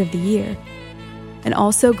Record of the Year, and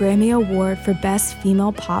also Grammy Award for Best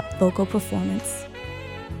Female Pop Vocal Performance.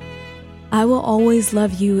 I Will Always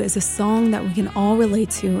Love You is a song that we can all relate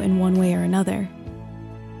to in one way or another.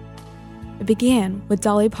 It began with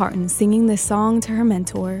Dolly Parton singing this song to her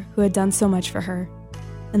mentor, who had done so much for her,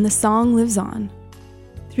 and the song lives on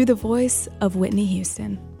through the voice of Whitney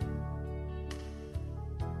Houston.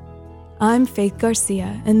 I'm Faith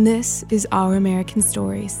Garcia, and this is Our American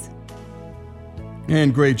Stories.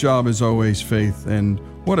 And great job as always, Faith. And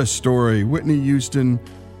what a story. Whitney Houston,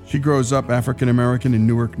 she grows up African-American in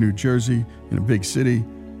Newark, New Jersey, in a big city.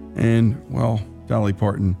 And, well, Dolly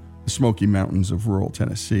Parton, the Smoky Mountains of rural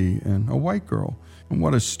Tennessee, and a white girl. And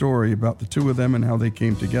what a story about the two of them and how they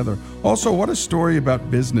came together. Also, what a story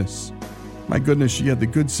about business. My goodness, she had the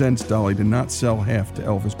good sense, Dolly, to not sell half to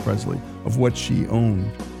Elvis Presley of what she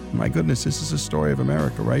owned. My goodness, this is a story of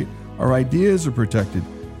America, right? Our ideas are protected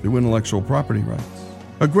through intellectual property rights.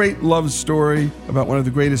 A great love story about one of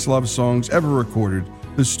the greatest love songs ever recorded,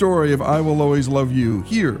 the story of I Will Always Love You,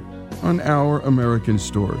 here on Our American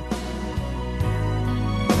Story.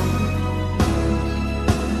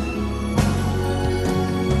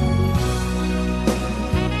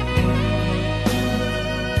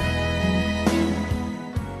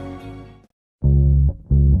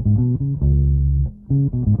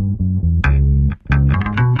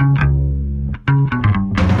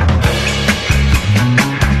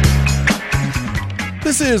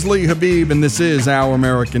 This is Lee Habib, and this is Our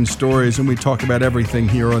American Stories, and we talk about everything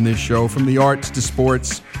here on this show, from the arts to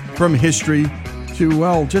sports, from history to,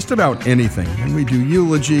 well, just about anything. And we do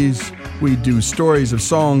eulogies, we do stories of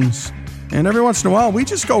songs, and every once in a while, we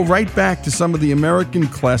just go right back to some of the American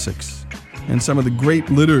classics and some of the great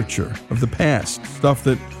literature of the past, stuff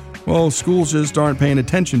that, well, schools just aren't paying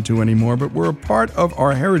attention to anymore, but were a part of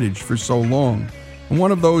our heritage for so long. And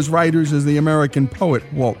one of those writers is the American poet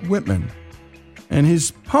Walt Whitman. And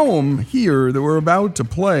his poem here that we're about to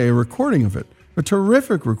play, a recording of it, a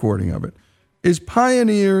terrific recording of it, is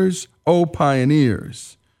Pioneers, O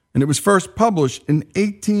Pioneers. And it was first published in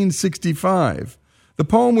 1865. The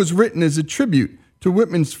poem was written as a tribute to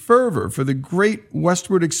Whitman's fervor for the great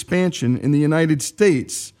westward expansion in the United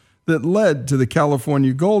States that led to the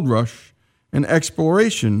California Gold Rush and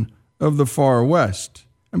exploration of the Far West.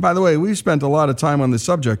 And by the way, we've spent a lot of time on this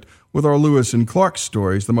subject with our Lewis and Clark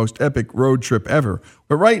stories, the most epic road trip ever.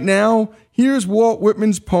 But right now, here's Walt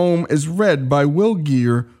Whitman's poem as read by Will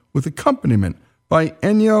Geer with accompaniment by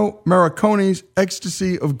Ennio Morricone's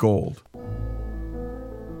Ecstasy of Gold.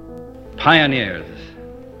 Pioneers,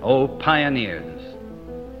 oh pioneers.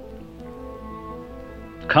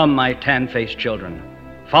 Come, my tan-faced children,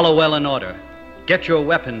 follow well in order. Get your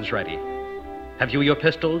weapons ready. Have you your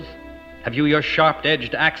pistols? Have you your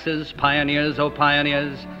sharp-edged axes, pioneers, oh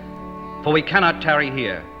pioneers? For we cannot tarry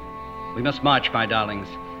here. We must march, my darlings.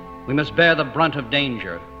 We must bear the brunt of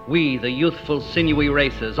danger. We, the youthful, sinewy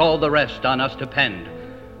races, all the rest on us depend.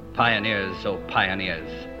 Pioneers, oh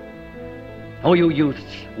pioneers. Oh, you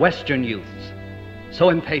youths, Western youths, so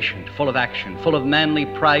impatient, full of action, full of manly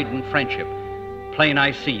pride and friendship. Plain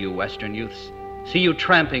I see you, Western youths, see you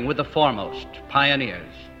tramping with the foremost.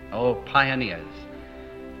 Pioneers, oh pioneers.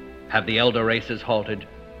 Have the elder races halted?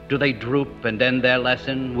 Do they droop and end their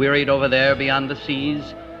lesson, wearied over there beyond the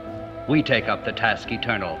seas? We take up the task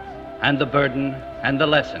eternal, and the burden and the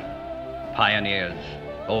lesson. Pioneers,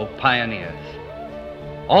 oh pioneers.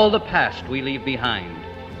 All the past we leave behind.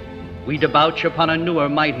 We debouch upon a newer,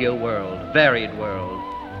 mightier world, varied world.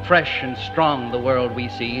 Fresh and strong the world we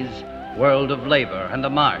seize, world of labor and the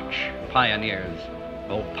march. Pioneers,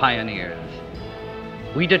 oh pioneers.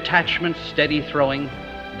 We detachments steady throwing,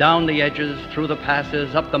 down the edges, through the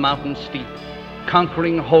passes, up the mountain steep,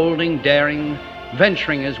 conquering, holding, daring,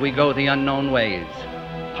 venturing as we go the unknown ways.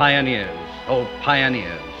 Pioneers, oh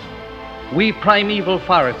pioneers. We primeval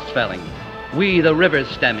forests felling, we the rivers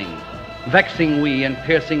stemming, vexing we and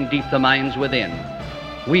piercing deep the mines within.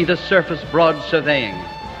 We the surface broad surveying,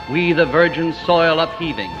 we the virgin soil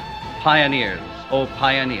upheaving. Pioneers, oh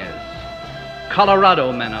pioneers.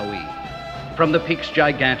 Colorado men are we, from the peaks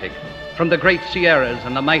gigantic, from the great Sierras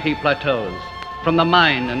and the mighty plateaus, from the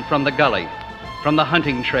mine and from the gully, from the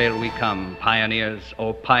hunting trail we come, pioneers,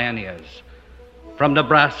 oh pioneers. From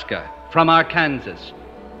Nebraska, from Arkansas,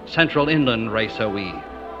 central inland race are we.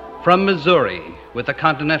 From Missouri, with the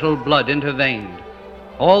continental blood interveined,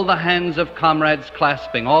 all the hands of comrades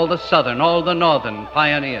clasping, all the southern, all the northern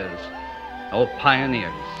pioneers, oh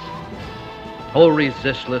pioneers. Oh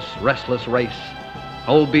resistless, restless race,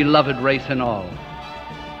 oh beloved race in all.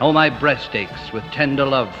 Oh, my breast aches with tender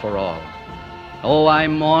love for all. Oh, I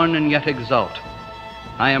mourn and yet exult.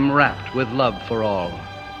 I am rapt with love for all.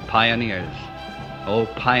 Pioneers, oh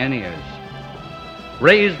pioneers.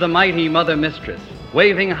 Raise the mighty mother mistress,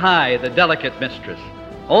 waving high the delicate mistress,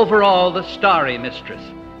 over all the starry mistress.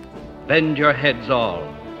 Bend your heads all.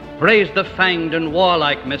 Raise the fanged and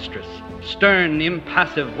warlike mistress, stern,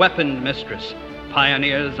 impassive, weaponed mistress.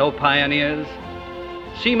 Pioneers, oh pioneers.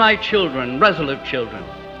 See my children, resolute children.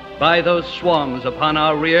 By those swarms upon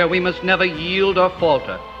our rear, we must never yield or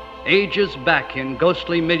falter. Ages back in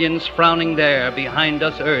ghostly millions frowning there, behind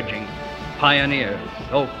us urging. Pioneers,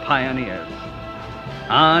 oh pioneers.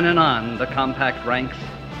 On and on the compact ranks,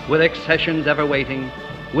 with accessions ever waiting,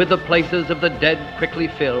 with the places of the dead quickly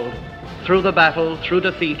filled, through the battle, through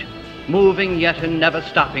defeat, moving yet and never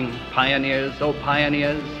stopping, pioneers, oh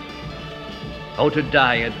pioneers. Oh, to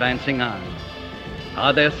die advancing on.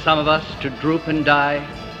 Are there some of us to droop and die?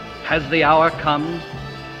 Has the hour come?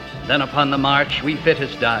 Then upon the march we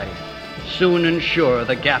fittest die. Soon and sure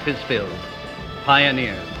the gap is filled.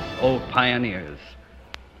 Pioneers, oh pioneers.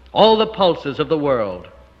 All the pulses of the world,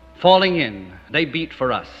 falling in, they beat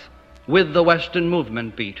for us, with the Western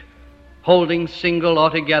movement beat, holding single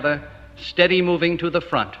altogether, steady moving to the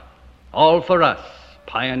front. All for us,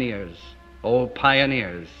 pioneers, oh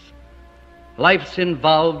pioneers. Life's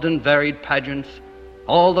involved and varied pageants,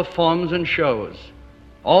 all the forms and shows,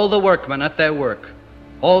 all the workmen at their work,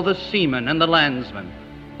 all the seamen and the landsmen,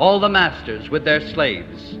 all the masters with their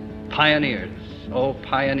slaves, pioneers, oh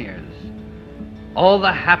pioneers. All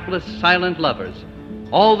the hapless silent lovers,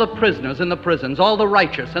 all the prisoners in the prisons, all the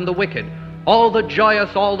righteous and the wicked, all the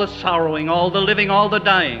joyous, all the sorrowing, all the living, all the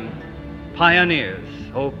dying, pioneers,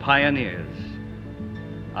 oh pioneers.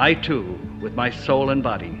 I too, with my soul and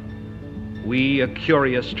body, we a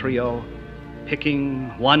curious trio,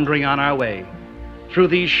 picking, wandering on our way, through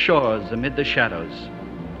these shores amid the shadows,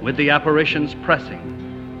 with the apparitions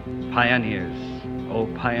pressing, pioneers, oh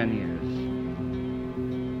pioneers.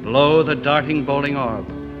 Lo, the darting bowling orb,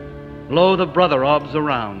 lo, the brother orbs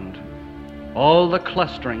around, all the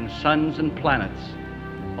clustering suns and planets,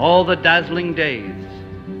 all the dazzling days,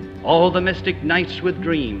 all the mystic nights with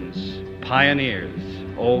dreams, pioneers,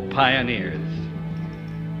 oh pioneers.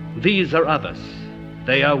 These are of us,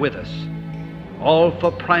 they are with us, all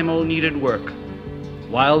for primal needed work,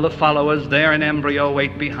 while the followers there in embryo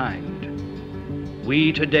wait behind.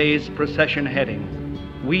 We today's procession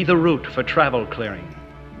heading, we the route for travel clearing,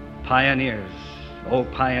 pioneers, oh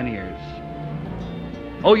pioneers.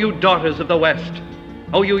 Oh, you daughters of the West,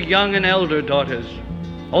 oh, you young and elder daughters,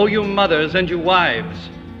 oh, you mothers and you wives,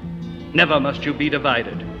 never must you be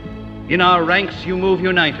divided. In our ranks you move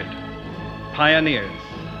united, pioneers,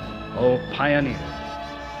 oh pioneers.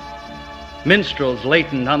 Minstrels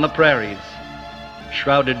latent on the prairies,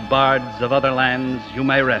 shrouded bards of other lands, you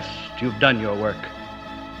may rest, you've done your work.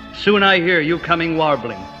 Soon I hear you coming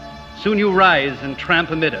warbling, soon you rise and tramp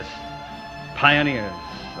amid us, pioneers,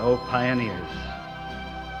 oh pioneers.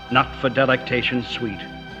 Not for delectation sweet,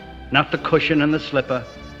 not the cushion and the slipper,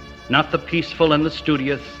 not the peaceful and the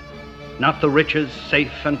studious, not the riches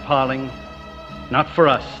safe and palling, not for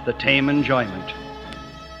us the tame enjoyment,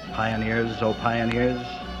 pioneers, oh pioneers.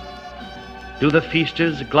 Do the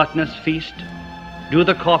feasters gluttonous feast? Do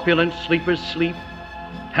the corpulent sleepers sleep?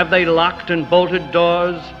 Have they locked and bolted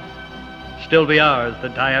doors? Still be ours the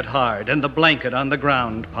diet hard and the blanket on the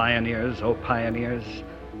ground, pioneers, oh pioneers.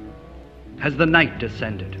 Has the night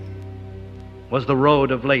descended? Was the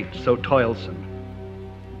road of late so toilsome?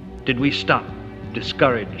 Did we stop,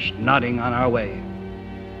 discouraged, nodding on our way?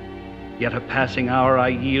 Yet a passing hour I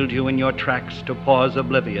yield you in your tracks to pause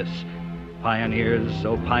oblivious, pioneers,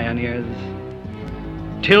 oh pioneers.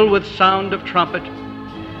 Till with sound of trumpet,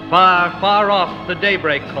 far, far off the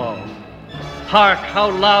daybreak calls. Hark,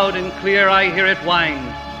 how loud and clear I hear it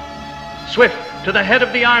wind. Swift to the head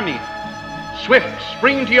of the army, swift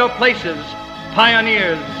spring to your places,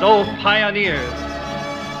 pioneers, oh pioneers.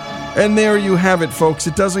 And there you have it, folks.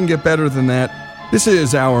 It doesn't get better than that. This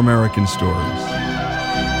is Our American Stories.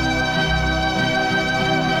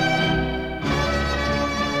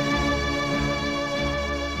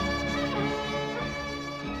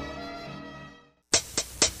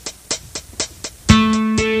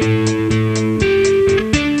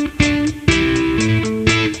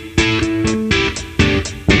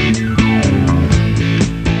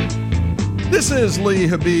 Lee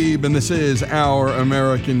Habib, and this is Our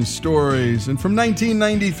American Stories. And from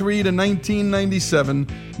 1993 to 1997,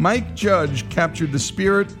 Mike Judge captured the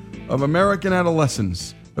spirit of American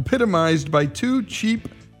adolescence, epitomized by two cheap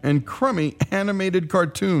and crummy animated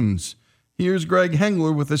cartoons. Here's Greg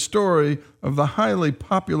Hengler with a story of the highly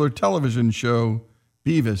popular television show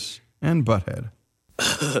Beavis and Butthead.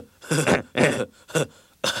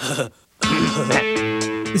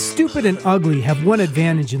 The stupid and ugly have one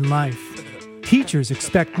advantage in life. Teachers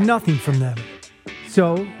expect nothing from them,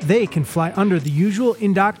 so they can fly under the usual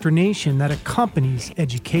indoctrination that accompanies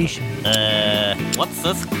education. What's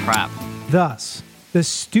this crap? Thus, the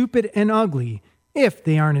stupid and ugly, if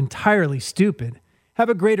they aren't entirely stupid, have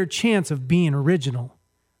a greater chance of being original.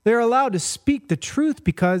 They're allowed to speak the truth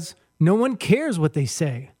because no one cares what they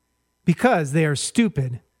say. Because they are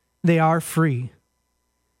stupid, they are free.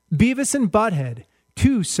 Beavis and Butthead,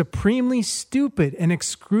 two supremely stupid and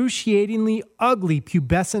excruciatingly ugly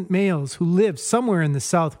pubescent males who live somewhere in the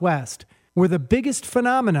Southwest, were the biggest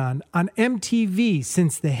phenomenon on MTV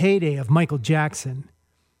since the heyday of Michael Jackson.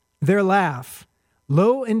 Their laugh,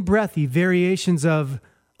 low and breathy variations of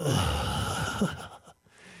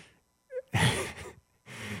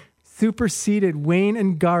superseded Wayne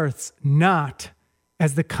and Garth's "not"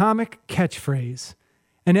 as the comic catchphrase.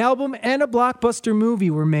 An album and a blockbuster movie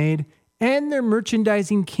were made, and their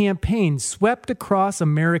merchandising campaign swept across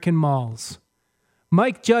American malls.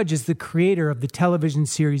 Mike Judge is the creator of the television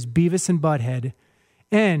series Beavis and Butthead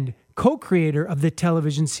and co-creator of the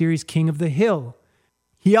television series King of the Hill.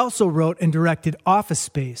 He also wrote and directed Office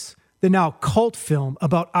Space, the now cult film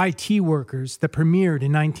about IT workers that premiered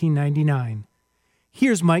in 1999.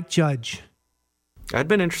 Here's Mike Judge. I'd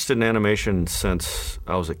been interested in animation since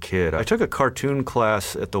I was a kid. I took a cartoon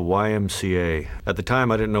class at the YMCA. At the time,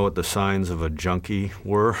 I didn't know what the signs of a junkie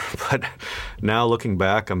were, but now looking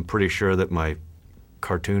back, I'm pretty sure that my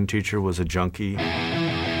cartoon teacher was a junkie.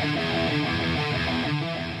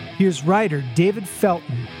 Here's writer David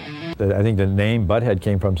Felton. I think the name Butthead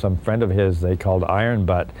came from some friend of his they called Iron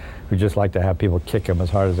Butt, who just liked to have people kick him as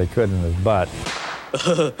hard as they could in his butt.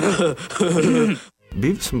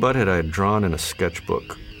 Beavis and Butthead I had drawn in a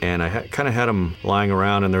sketchbook, and I kind of had them lying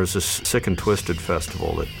around, and there was this Sick and Twisted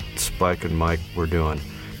festival that Spike and Mike were doing.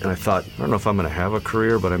 And I thought, I don't know if I'm going to have a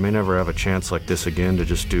career, but I may never have a chance like this again to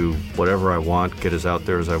just do whatever I want, get as out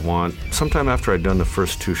there as I want. Sometime after I'd done the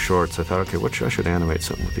first 2 shorts, I thought, okay, I should animate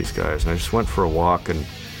something with these guys. And I just went for a walk and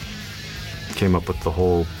came up with the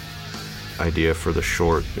whole idea for the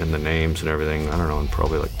short and the names and everything, I don't know, in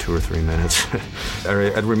probably like 2 or 3 minutes.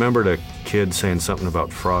 I'd remembered a kid saying something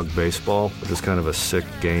about frog baseball, which is kind of a sick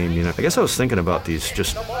game, you know. I guess I was thinking about these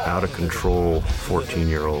just out-of-control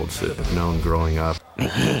 14-year-olds that I've known growing up.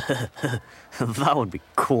 That would be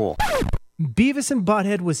cool. Beavis and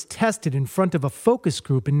Butthead was tested in front of a focus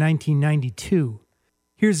group in 1992.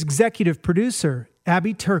 Here's executive producer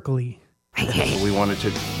Abby Turkley. We wanted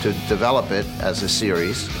to develop it as a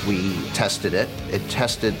series. We tested it. It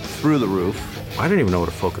tested through the roof. I didn't even know what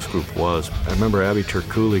a focus group was. I remember Abby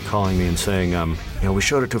Turkley calling me and saying, we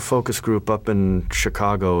showed it to a focus group up in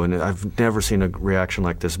Chicago, and I've never seen a reaction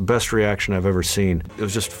like this. Best reaction I've ever seen. It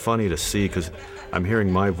was just funny to see, because I'm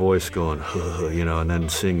hearing my voice going, and then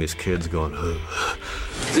seeing these kids going,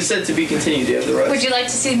 This said to be continued, do you have the rest? Would you like to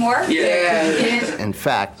see more? Yeah. In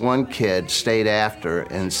fact, one kid stayed after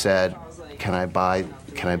and said, Can I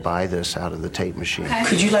buy this out of the tape machine? Okay.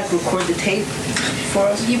 Could you record the tape for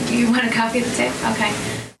us? You want a copy of the tape? Okay.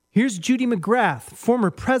 Here's Judy McGrath, former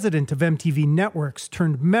president of MTV Networks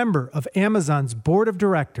turned member of Amazon's board of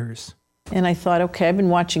directors. And I thought, okay, I've been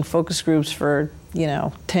watching focus groups for,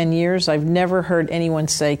 10 years. I've never heard anyone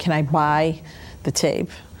say, can I buy the tape?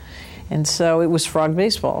 And so it was Frog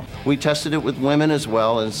Baseball. We tested it with women as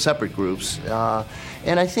well in separate groups.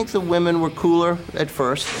 And I think the women were cooler at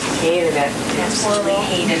first. Hated it. Absolutely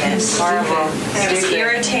hated it. It's horrible. It was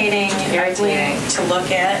irritating, ugly to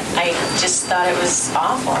look at. I just thought it was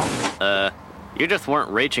awful. You just weren't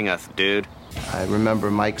reaching us, dude. I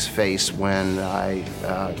remember Mike's face when I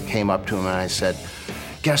came up to him and I said,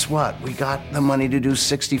 guess what? We got the money to do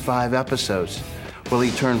 65 episodes. Well,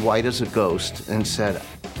 he turned white as a ghost and said,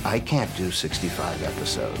 I can't do 65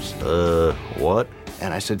 episodes. What?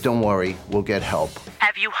 And I said, don't worry, we'll get help.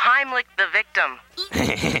 Have you Heimlicked the victim?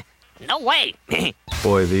 No way.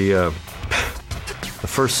 Boy, the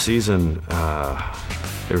first season,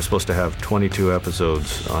 they were supposed to have 22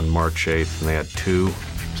 episodes on March 8th, and they had 2.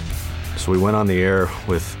 So we went on the air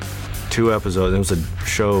with 2 episodes. It was a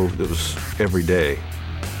show that was every day,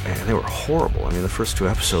 and they were horrible. I mean, the first 2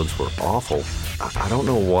 episodes were awful. I don't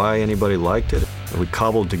know why anybody liked it. We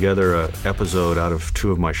cobbled together an episode out of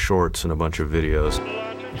 2 of my shorts and a bunch of videos.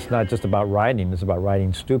 It's not just about writing, it's about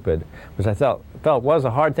writing stupid, which I felt was a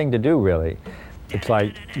hard thing to do, really. It's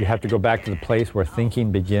like you have to go back to the place where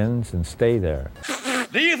thinking begins and stay there.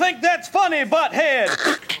 Do you think that's funny,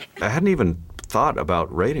 Butthead? I hadn't even thought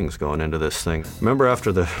about ratings going into this thing. Remember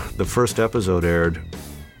after the first episode aired,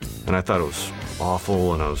 and I thought it was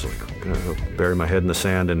awful, and I was like, gonna bury my head in the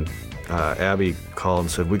sand, and Abby called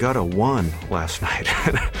and said, we got a 1 last night.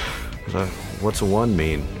 I thought, what's a 1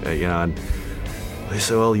 mean? And they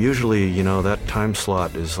said, well, usually, that time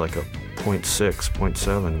slot is like a 0.6,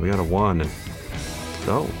 0.7. We got a 1. And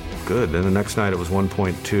oh, good. Then the next night it was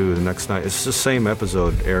 1.2. The next night, it's the same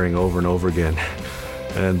episode airing over and over again.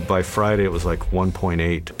 And by Friday it was like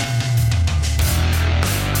 1.8.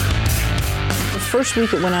 The first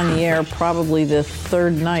week it went on the air, probably the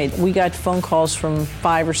third night, we got phone calls from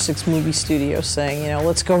 5 or 6 movie studios saying,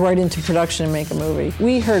 let's go right into production and make a movie.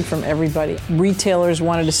 We heard from everybody. Retailers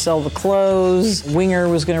wanted to sell the clothes. Winger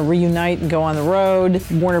was going to reunite and go on the road.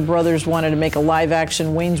 Warner Brothers wanted to make a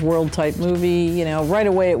live-action Wayne's World type movie. Right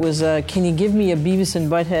away it was, can you give me a Beavis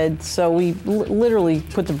and Butthead? So we literally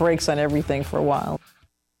put the brakes on everything for a while.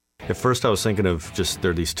 At first I was thinking of just,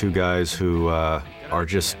 there are these two guys who are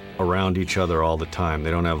just around each other all the time.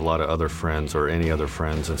 They don't have a lot of other friends or any other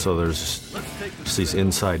friends, and so there's just these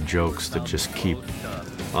inside jokes that just keep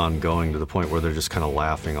on going to the point where they're just kind of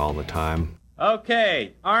laughing all the time.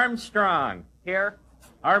 Okay, Armstrong. Here.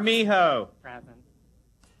 Armijo. Present.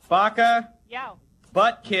 Baca. Yo.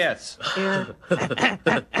 Butt kiss.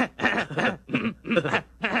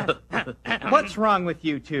 What's wrong with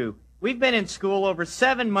you two? We've been in school over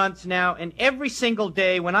 7 months now, and every single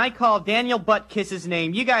day when I call Daniel Buttkiss's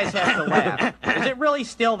name, you guys have to laugh. Is it really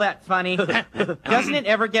still that funny? Doesn't it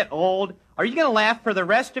ever get old? Are you going to laugh for the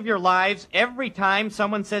rest of your lives every time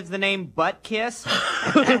someone says the name Buttkiss?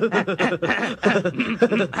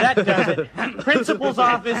 That does it. Principal's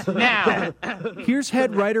office now. Here's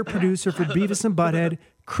head writer-producer for Beavis and Butthead,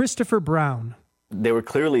 Christopher Brown. They were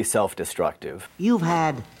clearly self-destructive. You've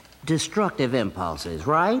had destructive impulses,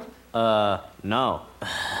 right? No.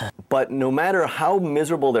 But no matter how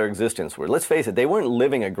miserable their existence were, let's face it, they weren't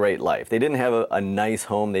living a great life. They didn't have a nice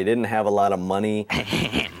home. They didn't have a lot of money.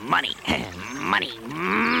 Money.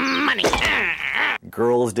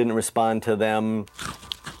 Girls didn't respond to them.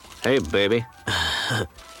 Hey, baby.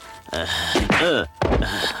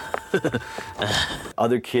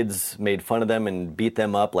 Other kids made fun of them and beat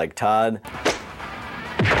them up like Todd.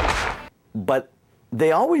 But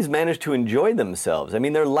they always managed to enjoy themselves. I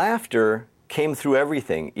mean, their laughter came through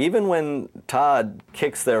everything. Even when Todd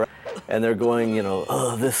kicks their and they're going,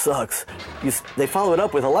 oh, this sucks, they follow it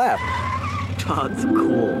up with a laugh. Todd's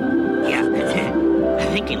cool. Yeah, I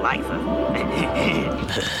think he likes us.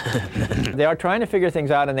 They are trying to figure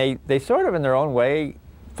things out, and they sort of, in their own way,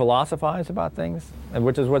 philosophize about things,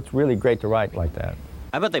 which is what's really great to write like that.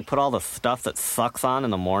 I bet they put all the stuff that sucks on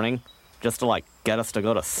in the morning just to, get us to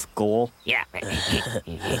go to school. Yeah.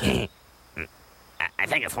 I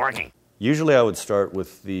think it's working. Usually I would start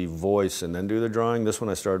with the voice and then do the drawing. This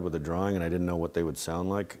one I started with the drawing, and I didn't know what they would sound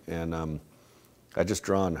like. And I just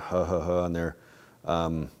drawn ha ha ha on there.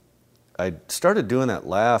 I started doing that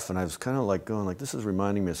laugh, and I was kind of going this is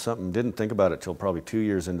reminding me of something. Didn't think about it till probably 2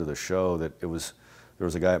 years into the show that there was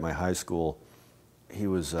a guy at my high school. He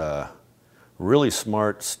was really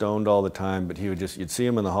smart, stoned all the time, but you'd see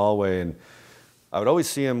him in the hallway, and I would always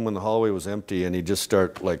see him when the hallway was empty, and he'd just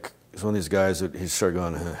start he's one of these guys that he'd start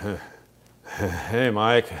going, hey,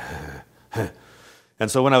 Mike.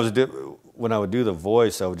 And so when I would do the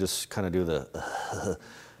voice, I would just kind of do the,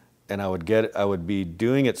 and I would be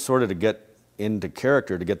doing it sort of to get into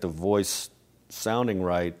character, to get the voice sounding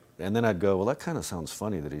right, and then I'd go, well, that kind of sounds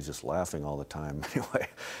funny that he's just laughing all the time. Anyway.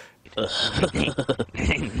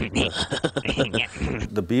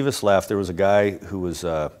 The Beavis laugh, there was a guy who was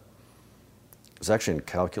actually in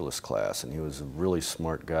calculus class, and he was a really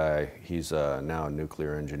smart guy. He's now a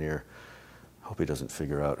nuclear engineer. I hope he doesn't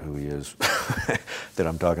figure out who he is that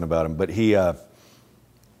I'm talking about him. But we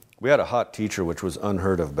had a hot teacher, which was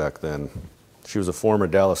unheard of back then. She was a former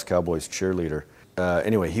Dallas Cowboys cheerleader.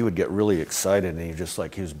 Anyway, he would get really excited, and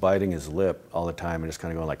he was biting his lip all the time and just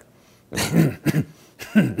kind of going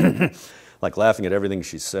like laughing at everything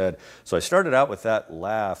she said. So I started out with that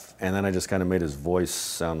laugh, and then I just kind of made his voice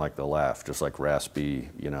sound like the laugh, just like raspy,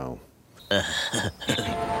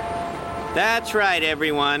 That's right,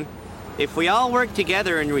 everyone. If we all work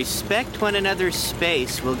together and respect one another's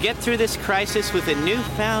space, we'll get through this crisis with a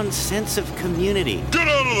newfound sense of community. Get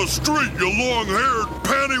out of the street, you long-haired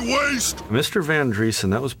panty waste! Mr. Van Driesen,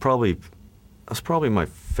 that was probably my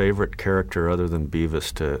favorite character other than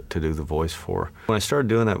Beavis to do the voice for. When I started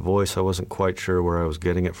doing that voice, I wasn't quite sure where I was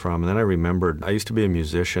getting it from. And then I remembered I used to be a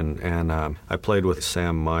musician, and I played with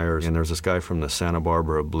Sam Myers. And there was this guy from the Santa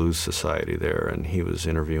Barbara Blues Society there, and he was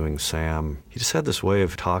interviewing Sam. He just had this way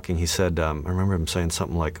of talking. He said, I remember him saying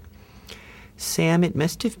something like, Sam, it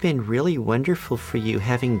must have been really wonderful for you,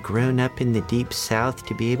 having grown up in the Deep South,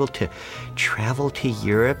 to be able to travel to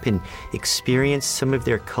Europe and experience some of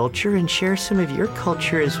their culture and share some of your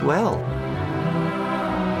culture as well.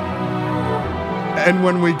 And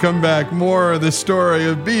when we come back, more of the story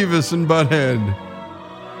of Beavis and Butthead.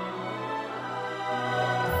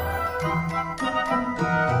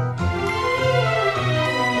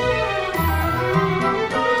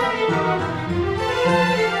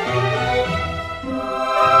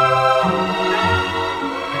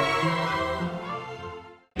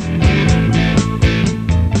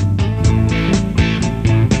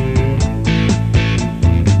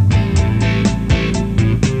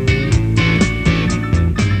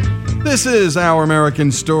 This is Our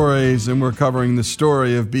American Stories, and we're covering the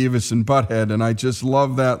story of Beavis and Butthead, and I just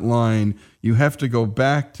love that line. You have to go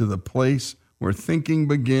back to the place where thinking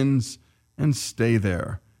begins and stay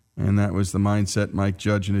there. And that was the mindset Mike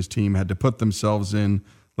Judge and his team had to put themselves in.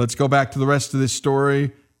 Let's go back to the rest of this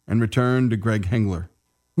story and return to Greg Hengler.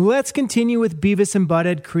 Let's continue with Beavis and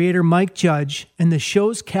Butthead creator Mike Judge and the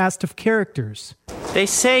show's cast of characters. They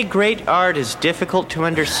say great art is difficult to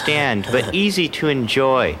understand, but easy to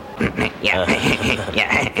enjoy. Yeah.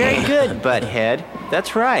 Very good, Butthead.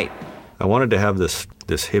 That's right. I wanted to have this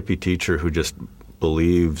hippie teacher who just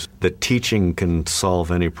believes that teaching can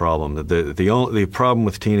solve any problem. The problem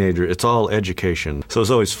with teenagers, it's all education. So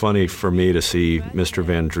it's always funny for me to see Mr.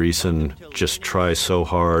 Van Driesen just try so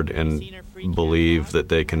hard and believe that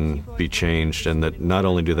they can be changed, and that not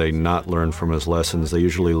only do they not learn from his lessons, they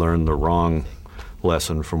usually learn the wrong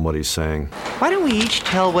lesson from what he's saying. Why don't we each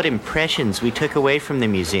tell what impressions we took away from the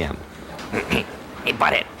museum? Hey,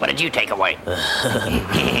 Butthead, what did you take away?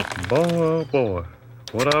 Boy,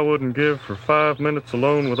 what I wouldn't give for 5 minutes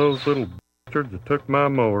alone with those little bastards that took my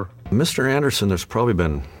mower. Mr. Anderson, there's probably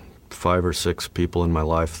been 5 or 6 people in my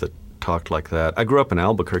life that talked like that. I grew up in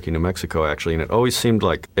Albuquerque, New Mexico, actually, and it always seemed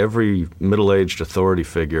like every middle-aged authority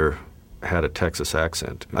figure had a Texas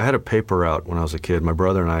accent. I had a paper out when I was a kid. My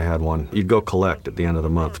brother and I had one. You'd go collect at the end of the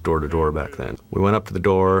month, door to door back then. We went up to the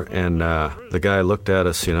door, and the guy looked at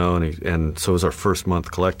us, and so it was our first month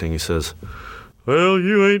collecting. He says, "Well,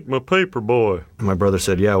 you ain't my paper boy." And my brother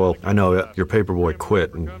said, "Yeah, well, I know your paper boy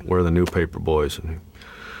quit, and we're the new paper boys." And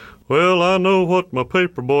 "Well, I know what my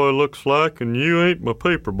paper boy looks like, and you ain't my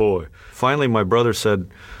paper boy." Finally, my brother said,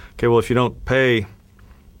 "Okay, well, if you don't pay,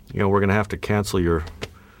 we're going to have to cancel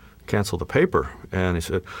the paper." And he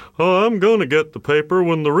said, "Oh, I'm going to get the paper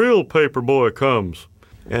when the real paper boy comes."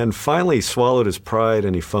 And finally he swallowed his pride,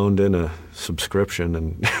 and he phoned in a subscription.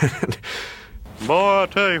 And Boy, I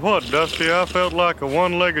tell you what, Dusty, I felt like a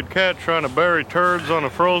one-legged cat trying to bury turds on a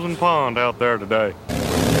frozen pond out there today.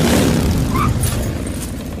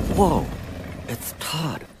 Whoa, it's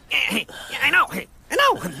Todd. I know.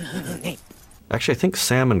 Actually, I think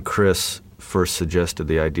Sam and Chris first suggested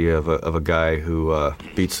the idea of a guy who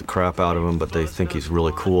beats the crap out of him, but they think he's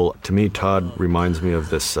really cool. To me, Todd reminds me of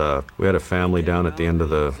this. We had a family down at the end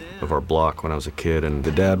of our block when I was a kid, and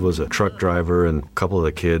the dad was a truck driver, and a couple of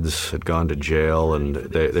the kids had gone to jail, and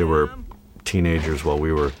they were teenagers while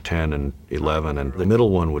we were 10 and 11, and the middle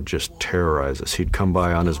one would just terrorize us. He'd come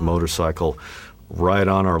by on his motorcycle, ride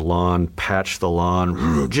on our lawn, patch the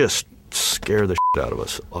lawn, just scare the shit out of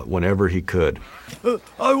us whenever he could.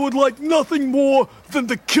 I would like nothing more than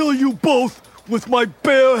to kill you both with my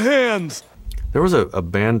bare hands. There was a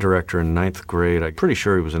band director in 9th grade. I'm pretty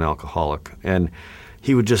sure he was an alcoholic, and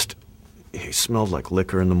he smelled like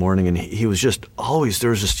liquor in the morning, and he was just always,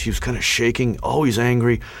 he was kind of shaking, always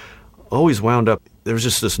angry, always wound up. There was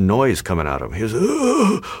just this noise coming out of him. He was, what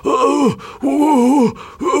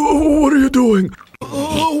are you doing?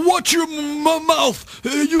 Watch your mouth,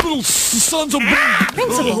 you little sons of...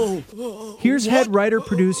 Here's head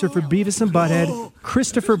writer-producer for Beavis and Butthead,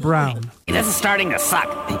 Christopher Brown. This is starting to suck.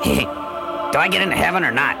 Do I get into heaven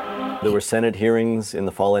or not? There were Senate hearings in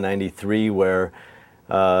the fall of '93 where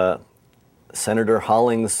Senator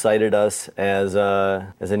Hollings cited us as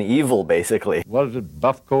an evil, basically. What is it,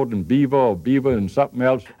 buff coat and beaver or beaver and something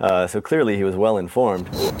else? So clearly he was well informed.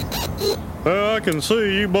 Well, I can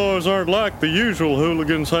see you boys aren't like the usual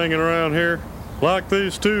hooligans hanging around here. Like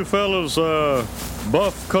these two fellas,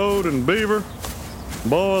 Buff Coat and Beaver.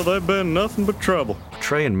 Boy, they've been nothing but trouble.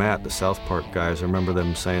 Trey and Matt, the South Park guys, I remember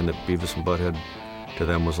them saying that Beavis and Butthead to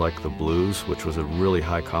them was like the blues, which was a really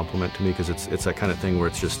high compliment to me, because it's that kind of thing where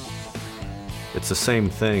it's the same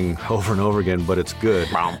thing over and over again, but it's good.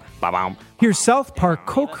 Here's South Park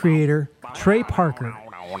co-creator Trey Parker.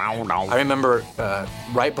 I remember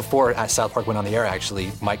right before South Park went on the air,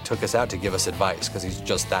 actually, Mike took us out to give us advice because he's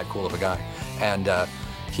just that cool of a guy. And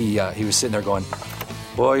he was sitting there going,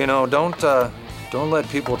 well, don't let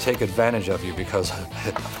people take advantage of you because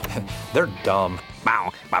they're dumb.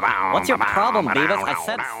 What's your problem, Beavis? I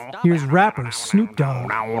said stop. Here's rapper Snoop Dogg.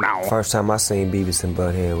 First time I seen Beavis and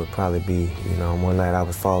Butthead would probably be, one night I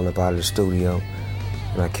was falling up out of the studio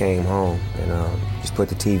and I came home and just put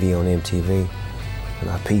the TV on MTV. And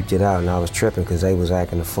I peeped it out, and I was tripping because they was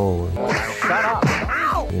acting a fool. Shut up.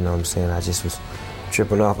 You know what I'm saying? I just was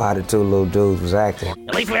tripping off how the two little dudes was acting.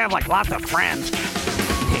 At least we have, lots of friends.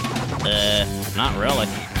 Not really.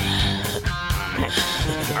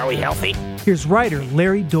 Are we healthy? Here's writer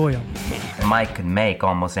Larry Doyle. Mike could make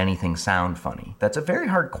almost anything sound funny. That's a very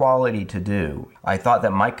hard quality to do. I thought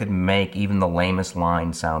that Mike could make even the lamest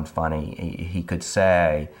line sound funny. He could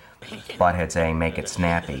say, Butthead saying, "Make it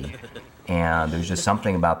snappy." And there's just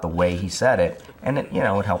something about the way he said it, and it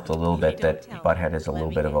helped a little bit that Butthead is a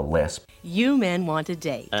little bit of a lisp. You men want a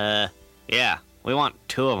date. Yeah, we want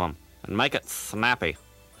 2 of them, and make it snappy.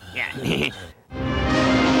 Yeah.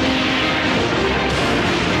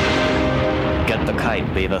 Get the kite,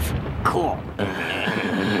 Beavis. Cool.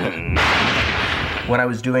 When I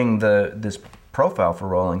was doing this profile for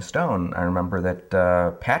Rolling Stone, I remember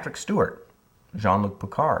that Patrick Stewart, Jean-Luc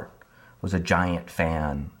Picard, was a giant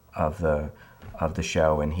fan of the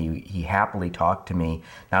show, and he happily talked to me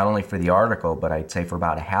not only for the article, but I'd say for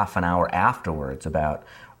about a half an hour afterwards about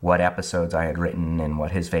what episodes I had written and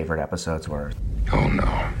what his favorite episodes were. Oh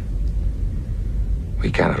no, we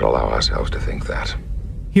cannot allow ourselves to think that.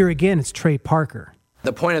 Here again, it's Trey Parker.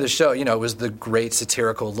 The point of the show, was the great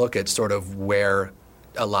satirical look at sort of where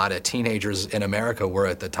a lot of teenagers in America were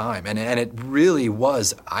at the time. And it really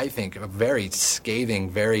was, I think, a very scathing,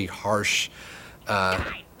 very harsh,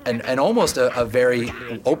 and almost a very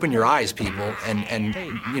open your eyes, people. And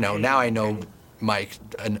now I know Mike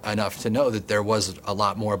enough to know that there was a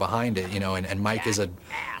lot more behind it, and Mike is a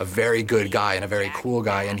very good guy and a very cool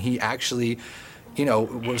guy, and he actually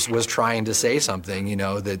was trying to say something,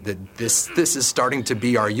 that this is starting to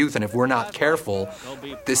be our youth, and if we're not careful,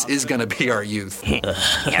 this is going to be our youth.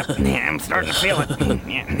 Yep, I'm starting to feel it.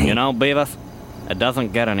 Beavis, it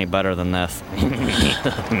doesn't get any better than this.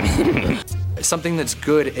 Something that's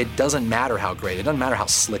good, it doesn't matter how great, it doesn't matter how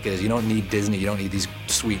slick it is. You don't need Disney, you don't need these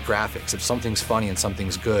sweet graphics. If something's funny and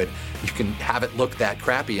something's good, you can have it look that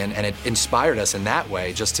crappy, and it inspired us in that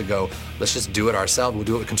way just to go, let's just do it ourselves. We'll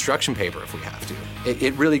do it with construction paper if we have to.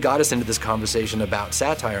 It really got us into this conversation about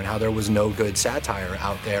satire and how there was no good satire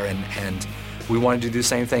out there, and we wanted to do the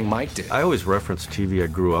same thing Mike did. I always reference TV I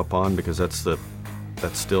grew up on because that's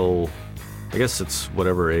still, I guess it's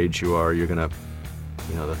whatever age you are, you're gonna,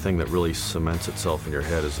 the thing that really cements itself in your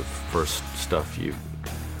head is the first stuff you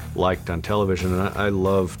liked on television. And I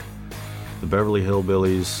loved the Beverly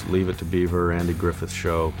Hillbillies, Leave It to Beaver, Andy Griffith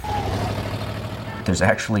Show. There's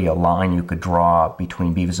actually a line you could draw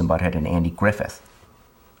between Beavis and Butthead and Andy Griffith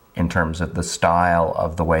in terms of the style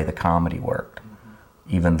of the way the comedy worked.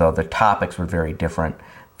 Even though the topics were very different,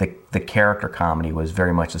 the character comedy was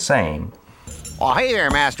very much the same. Oh, hey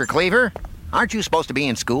there, Master Cleaver. Aren't you supposed to be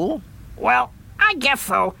in school? Well, I guess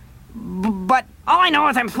so. But all I know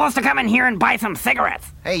is I'm supposed to come in here and buy some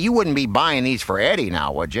cigarettes. Hey, you wouldn't be buying these for Eddie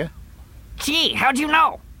now, would you? Gee, how'd you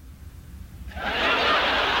know?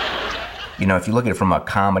 If you look at it from a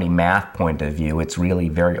comedy math point of view, it's really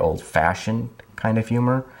very old-fashioned kind of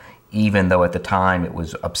humor, even though at the time it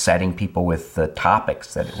was upsetting people with the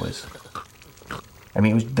topics that it was.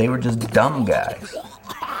 They were just dumb guys.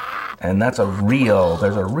 And there's a real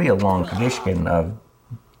long tradition of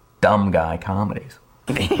dumb guy comedies.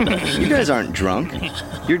 You guys aren't drunk.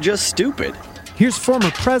 You're just stupid. Here's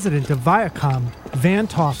former president of Viacom, Van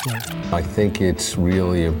Toffler. I think it's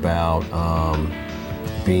really about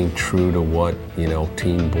being true to what,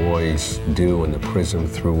 teen boys do and the prism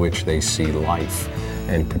through which they see life,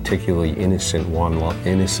 and particularly innocent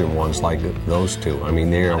ones like those two.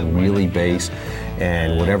 They are really base,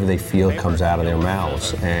 and whatever they feel comes out of their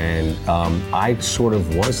mouths. And I sort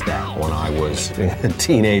of was that when I was a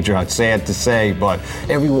teenager. It's sad to say, but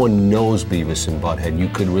everyone knows Beavis and Butthead. You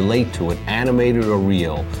could relate to it, animated or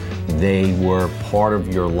real. They were part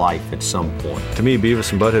of your life at some point. To me,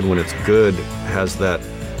 Beavis and Butthead, when it's good, has that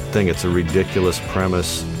thing. It's a ridiculous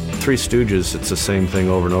premise. Three Stooges, it's the same thing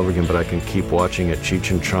over and over again, but I can keep watching it.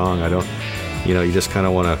 Cheech and Chong, you just kind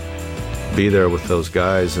of want to be there with those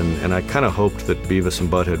guys, and I kind of hoped that Beavis and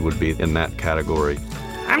Butthead would be in that category.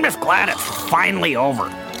 I'm just glad it's finally over.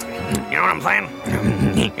 You know what I'm saying?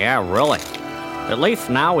 Yeah, really. At least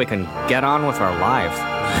now we can get on with our lives.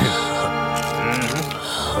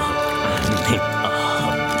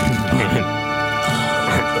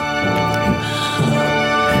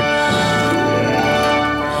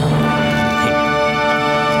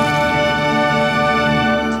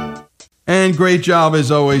 And great job, as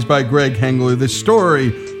always, by Greg Hengler. The story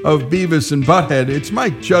of Beavis and Butthead. It's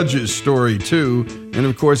Mike Judge's story, too. And,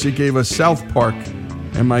 of course, he gave us South Park.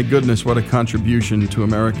 And, my goodness, what a contribution to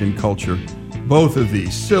American culture. Both of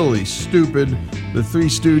these, silly, stupid. The Three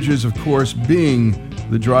Stooges, of course, being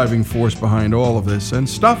the driving force behind all of this. And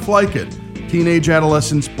stuff like it. Teenage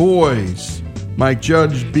adolescents, boys. Mike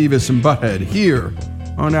Judge, Beavis and Butthead, here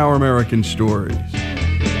on Our American Stories.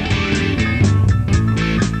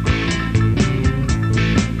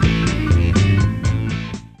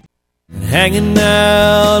 Hanging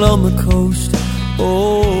out on the coast,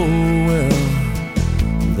 oh well,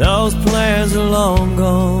 those plans are long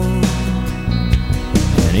gone.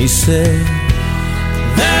 And He said,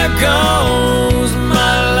 there goes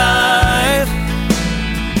my life.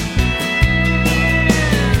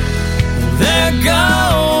 There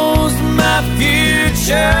goes my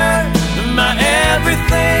future, my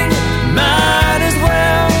everything. Might as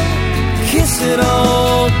well kiss it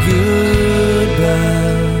all goodbye.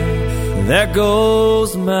 There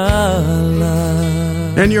goes my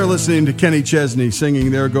life. And you're listening to Kenny Chesney singing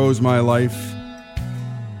There Goes My Life.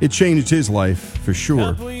 It changed his life, for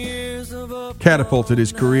sure. Catapulted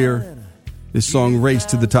his career. This song raced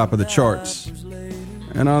to the top of the charts.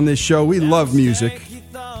 And on this show, we love music.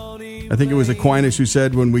 I think it was Aquinas who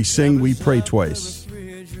said, when we sing, we pray twice.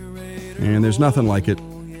 And there's nothing like it.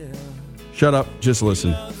 Shut up, just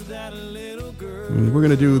listen. And we're going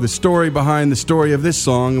to do the story behind the story of this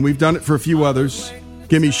song, and we've done it for a few others.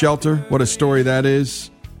 Gimme Shelter, what a story that is.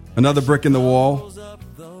 Another Brick in the Wall.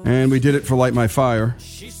 And we did it for Light My Fire.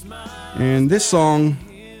 And this song,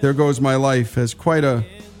 There Goes My Life, has quite a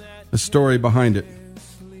story behind it.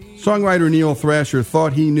 Songwriter Neil Thrasher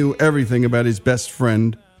thought he knew everything about his best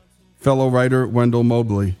friend, fellow writer Wendell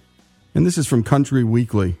Mobley. And this is from Country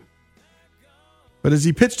Weekly. But as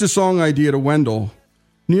he pitched a song idea to Wendell,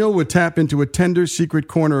 Neil would tap into a tender, secret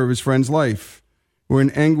corner of his friend's life, where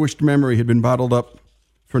an anguished memory had been bottled up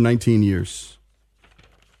for 19 years.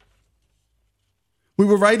 We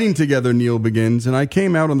were writing together, Neil begins, and I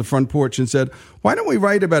came out on the front porch and said, why don't we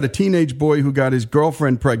write about a teenage boy who got his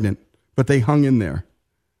girlfriend pregnant, but they hung in there.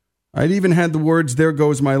 I'd even had the words, There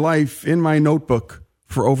Goes My Life, in my notebook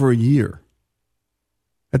for over a year.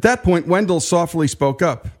 At that point, Wendell softly spoke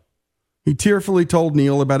up. He tearfully told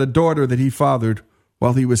Neil about a daughter that he fathered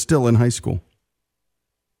while he was still in high school.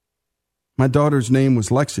 My daughter's name was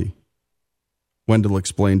Lexi, Wendell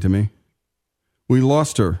explained to me. We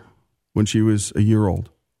lost her when she was a year old.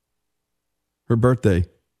 Her birthday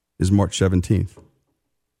is March 17th.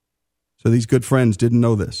 So these good friends didn't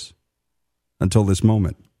know this until this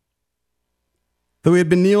moment. Though he had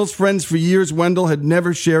been Neil's friends for years, Wendell had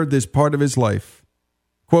never shared this part of his life.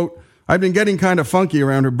 Quote, I'd been getting kind of funky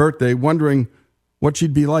around her birthday, wondering what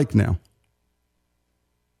she'd be like now.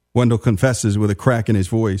 Wendell confesses with a crack in his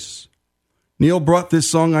voice. Neil brought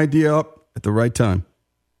this song idea up at the right time.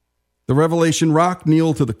 The revelation rocked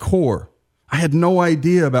Neil to the core. I had no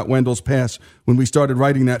idea about Wendell's past when we started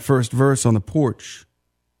writing that first verse on the porch,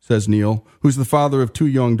 says Neil, who's the father of 2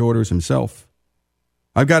 young daughters himself.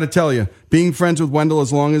 I've got to tell you, being friends with Wendell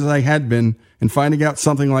as long as I had been and finding out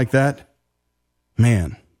something like that,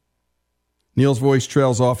 man. Neil's voice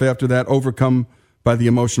trails off after that, overcome by the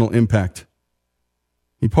emotional impact.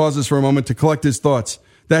 He pauses for a moment to collect his thoughts.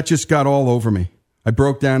 That just got all over me. I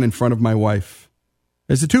broke down in front of my wife.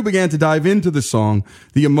 As the two began to dive into the song,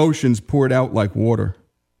 the emotions poured out like water.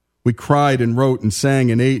 We cried and wrote and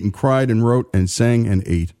sang and ate and cried and wrote and sang and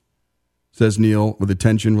ate, says Neil with a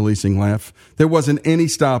tension-releasing laugh. There wasn't any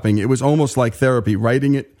stopping. It was almost like therapy,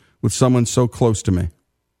 writing it with someone so close to me.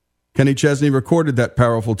 Kenny Chesney recorded that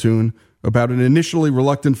powerful tune about an initially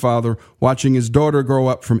reluctant father watching his daughter grow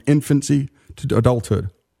up from infancy to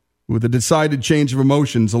adulthood, with a decided change of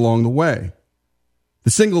emotions along the way. The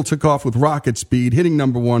single took off with rocket speed, hitting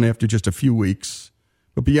number 1 after just a few weeks.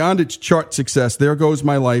 But beyond its chart success, There Goes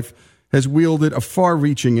My Life has wielded a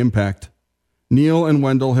far-reaching impact. Neil and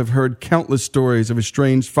Wendell have heard countless stories of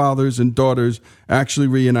estranged fathers and daughters actually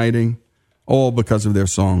reuniting, all because of their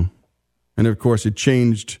song. And of course, it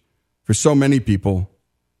changed, for so many people,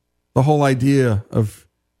 the whole idea of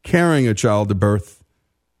carrying a child to birth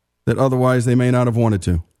that otherwise they may not have wanted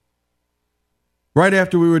to. Right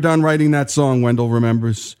after we were done writing that song, Wendell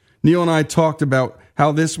remembers, Neil and I talked about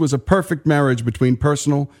how this was a perfect marriage between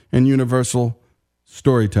personal and universal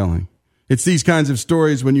storytelling. It's these kinds of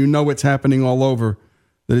stories, when you know what's happening all over,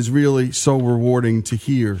 that is really so rewarding to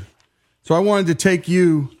hear. So I wanted to take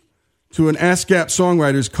you to an ASCAP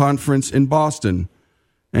Songwriters Conference in Boston.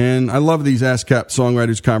 And I love these ASCAP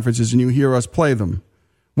Songwriters Conferences, and you hear us play them.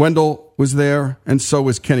 Wendell was there, and so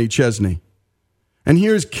was Kenny Chesney. And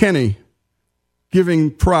here's Kenny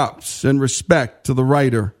giving props and respect to the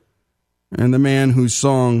writer and the man whose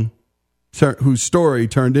story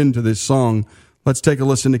turned into this song. Let's take a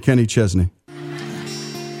listen to Kenny Chesney.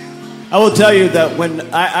 I will tell you that when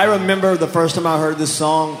I remember the first time I heard this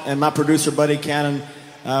song, and my producer, Buddy Cannon,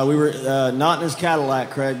 we were not in his Cadillac,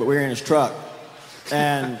 Craig, but we were in his truck.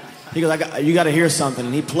 And he goes, you got to hear something.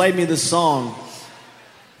 And he played me this song.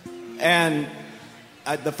 And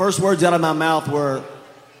the first words out of my mouth were,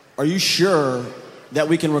 are you sure that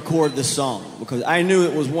we can record this song? Because I knew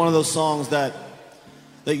it was one of those songs that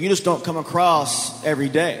you just don't come across every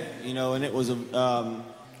day, you know. And it was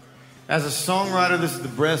I As a songwriter, this is the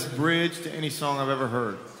best bridge to any song I've ever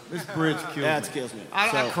heard. This bridge kills me. That kills me.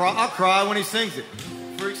 I cry when he sings it.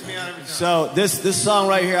 Freaks me out every time. So this song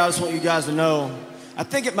right here, I just want you guys to know. I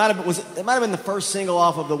think it might have been the first single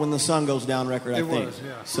off of the When the Sun Goes Down record. I think. It was,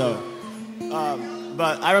 yeah. So,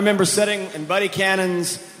 but I remember sitting in Buddy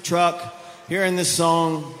Cannon's truck, hearing this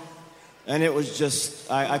song, and it was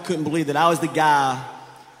just I couldn't believe that I was the guy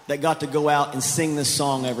that got to go out and sing this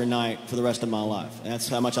song every night for the rest of my life. And that's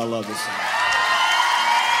how much I love this song.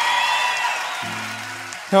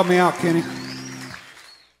 Help me out, Kenny.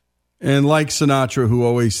 And like Sinatra, who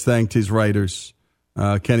always thanked his writers,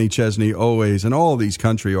 Kenny Chesney always, and all these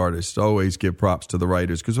country artists always give props to the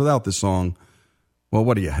writers, because without the song, well,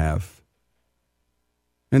 what do you have?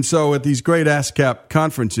 And so at these great ASCAP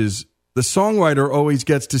conferences, the songwriter always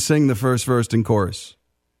gets to sing the first verse and chorus.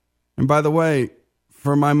 And by the way,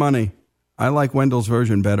 for my money, I like Wendell's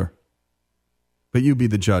version better. But you be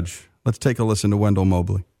the judge. Let's take a listen to Wendell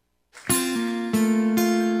Mobley.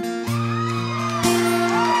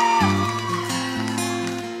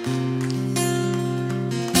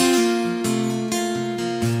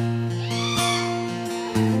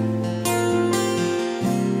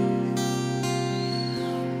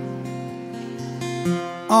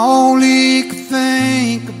 All he could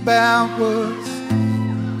think about was,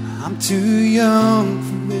 I'm too young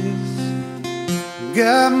for this.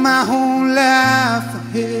 Got my whole life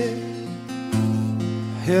ahead.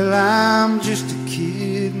 Hell, I'm just a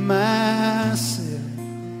kid myself.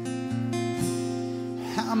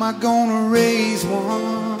 How am I gonna raise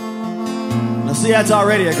one? Now see, that's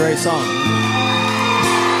already a great song.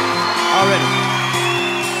 Already.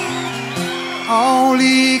 All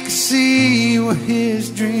he could see were his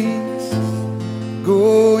dreams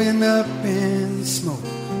going up in smoke.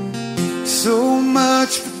 So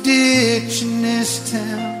much for ditching this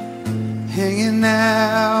town, hanging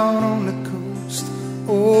out on the coast.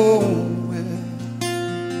 Oh, well,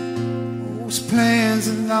 those plans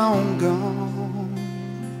are long gone.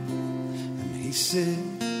 And he said,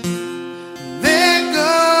 there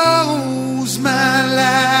goes my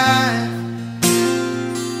life.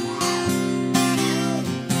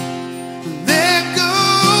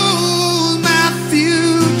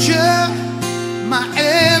 My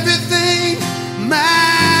everything,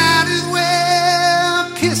 might as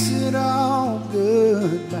well kiss it all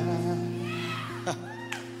goodbye.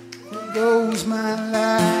 There goes my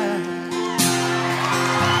life.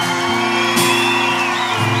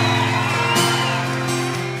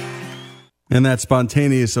 And that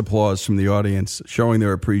spontaneous applause from the audience, showing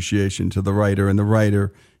their appreciation to the writer, and the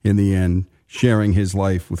writer, in the end, sharing his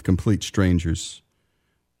life with complete strangers.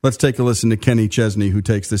 Let's take a listen to Kenny Chesney, who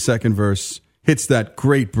takes the second verse, hits that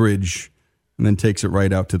great bridge, and then takes it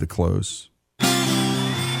right out to the close.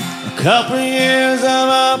 A couple of years I'm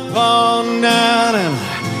up all night, and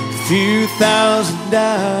a few thousand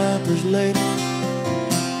diapers later,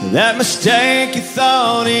 that mistake you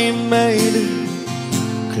thought he made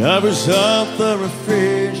covers up the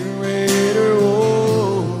refrigerator.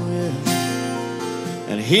 Oh yeah,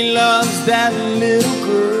 and he loves that little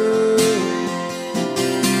girl.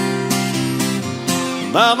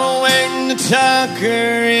 Mama waiting to tuck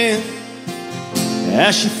her in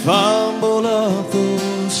as she fumbled up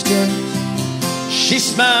those steps. She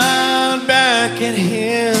smiled back at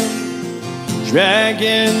him,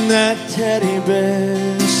 dragging that teddy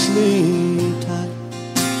bear sleep tight.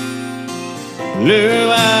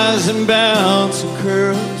 Blue eyes and bouncing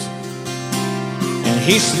curls, and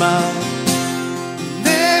he smiled.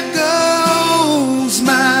 There goes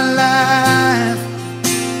my life.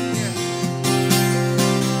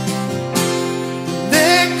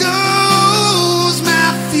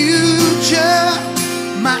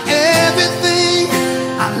 My everything,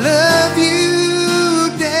 I love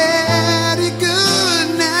you, Daddy, good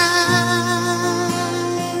night.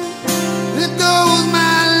 There goes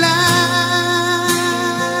my life.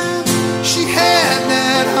 She had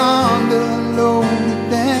that Honda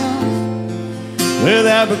loaded down with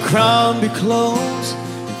Abercrombie clothes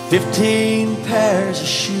and 15 pairs of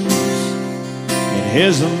shoes in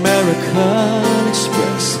his American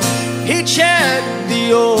Express. He checked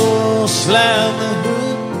the oil, slammed the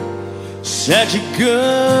hood, said you're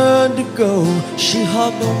good to go. She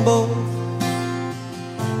hugged them both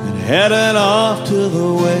and headed off to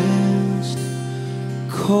the West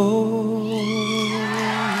Coast.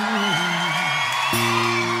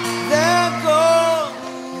 There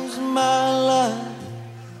goes my life.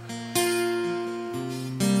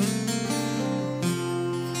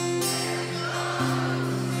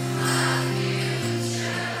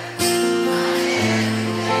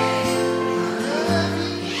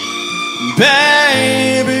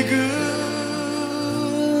 Baby, good.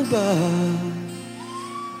 goodbye.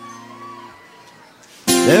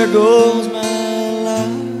 There goes my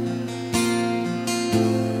life.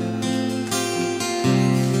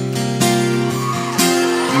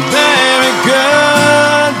 Baby,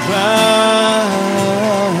 goodbye.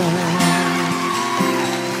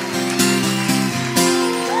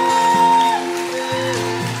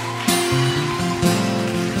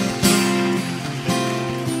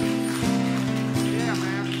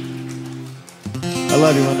 I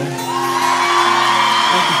love you, Monday.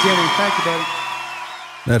 Thank you, Jenny. Thank you, buddy.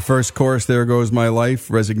 That first chorus, There Goes My Life,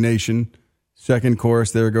 resignation. Second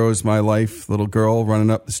chorus, There Goes My Life, little girl running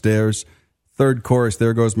up the stairs. Third chorus,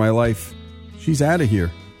 There Goes My Life, she's out of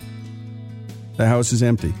here. The house is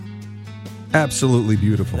empty. Absolutely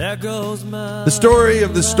beautiful. There goes my The story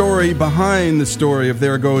of the story behind the story of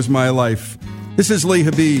There Goes My Life. This is Lee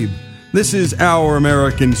Habib. This is Our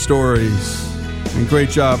American Stories. And great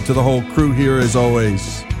job to the whole crew here as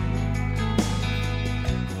always.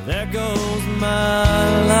 There goes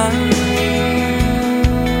my life.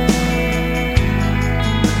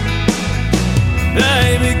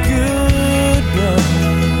 Baby, goodbye.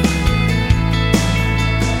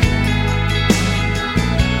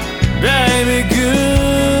 Baby,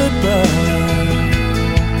 goodbye.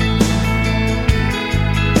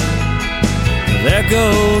 There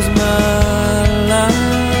goes my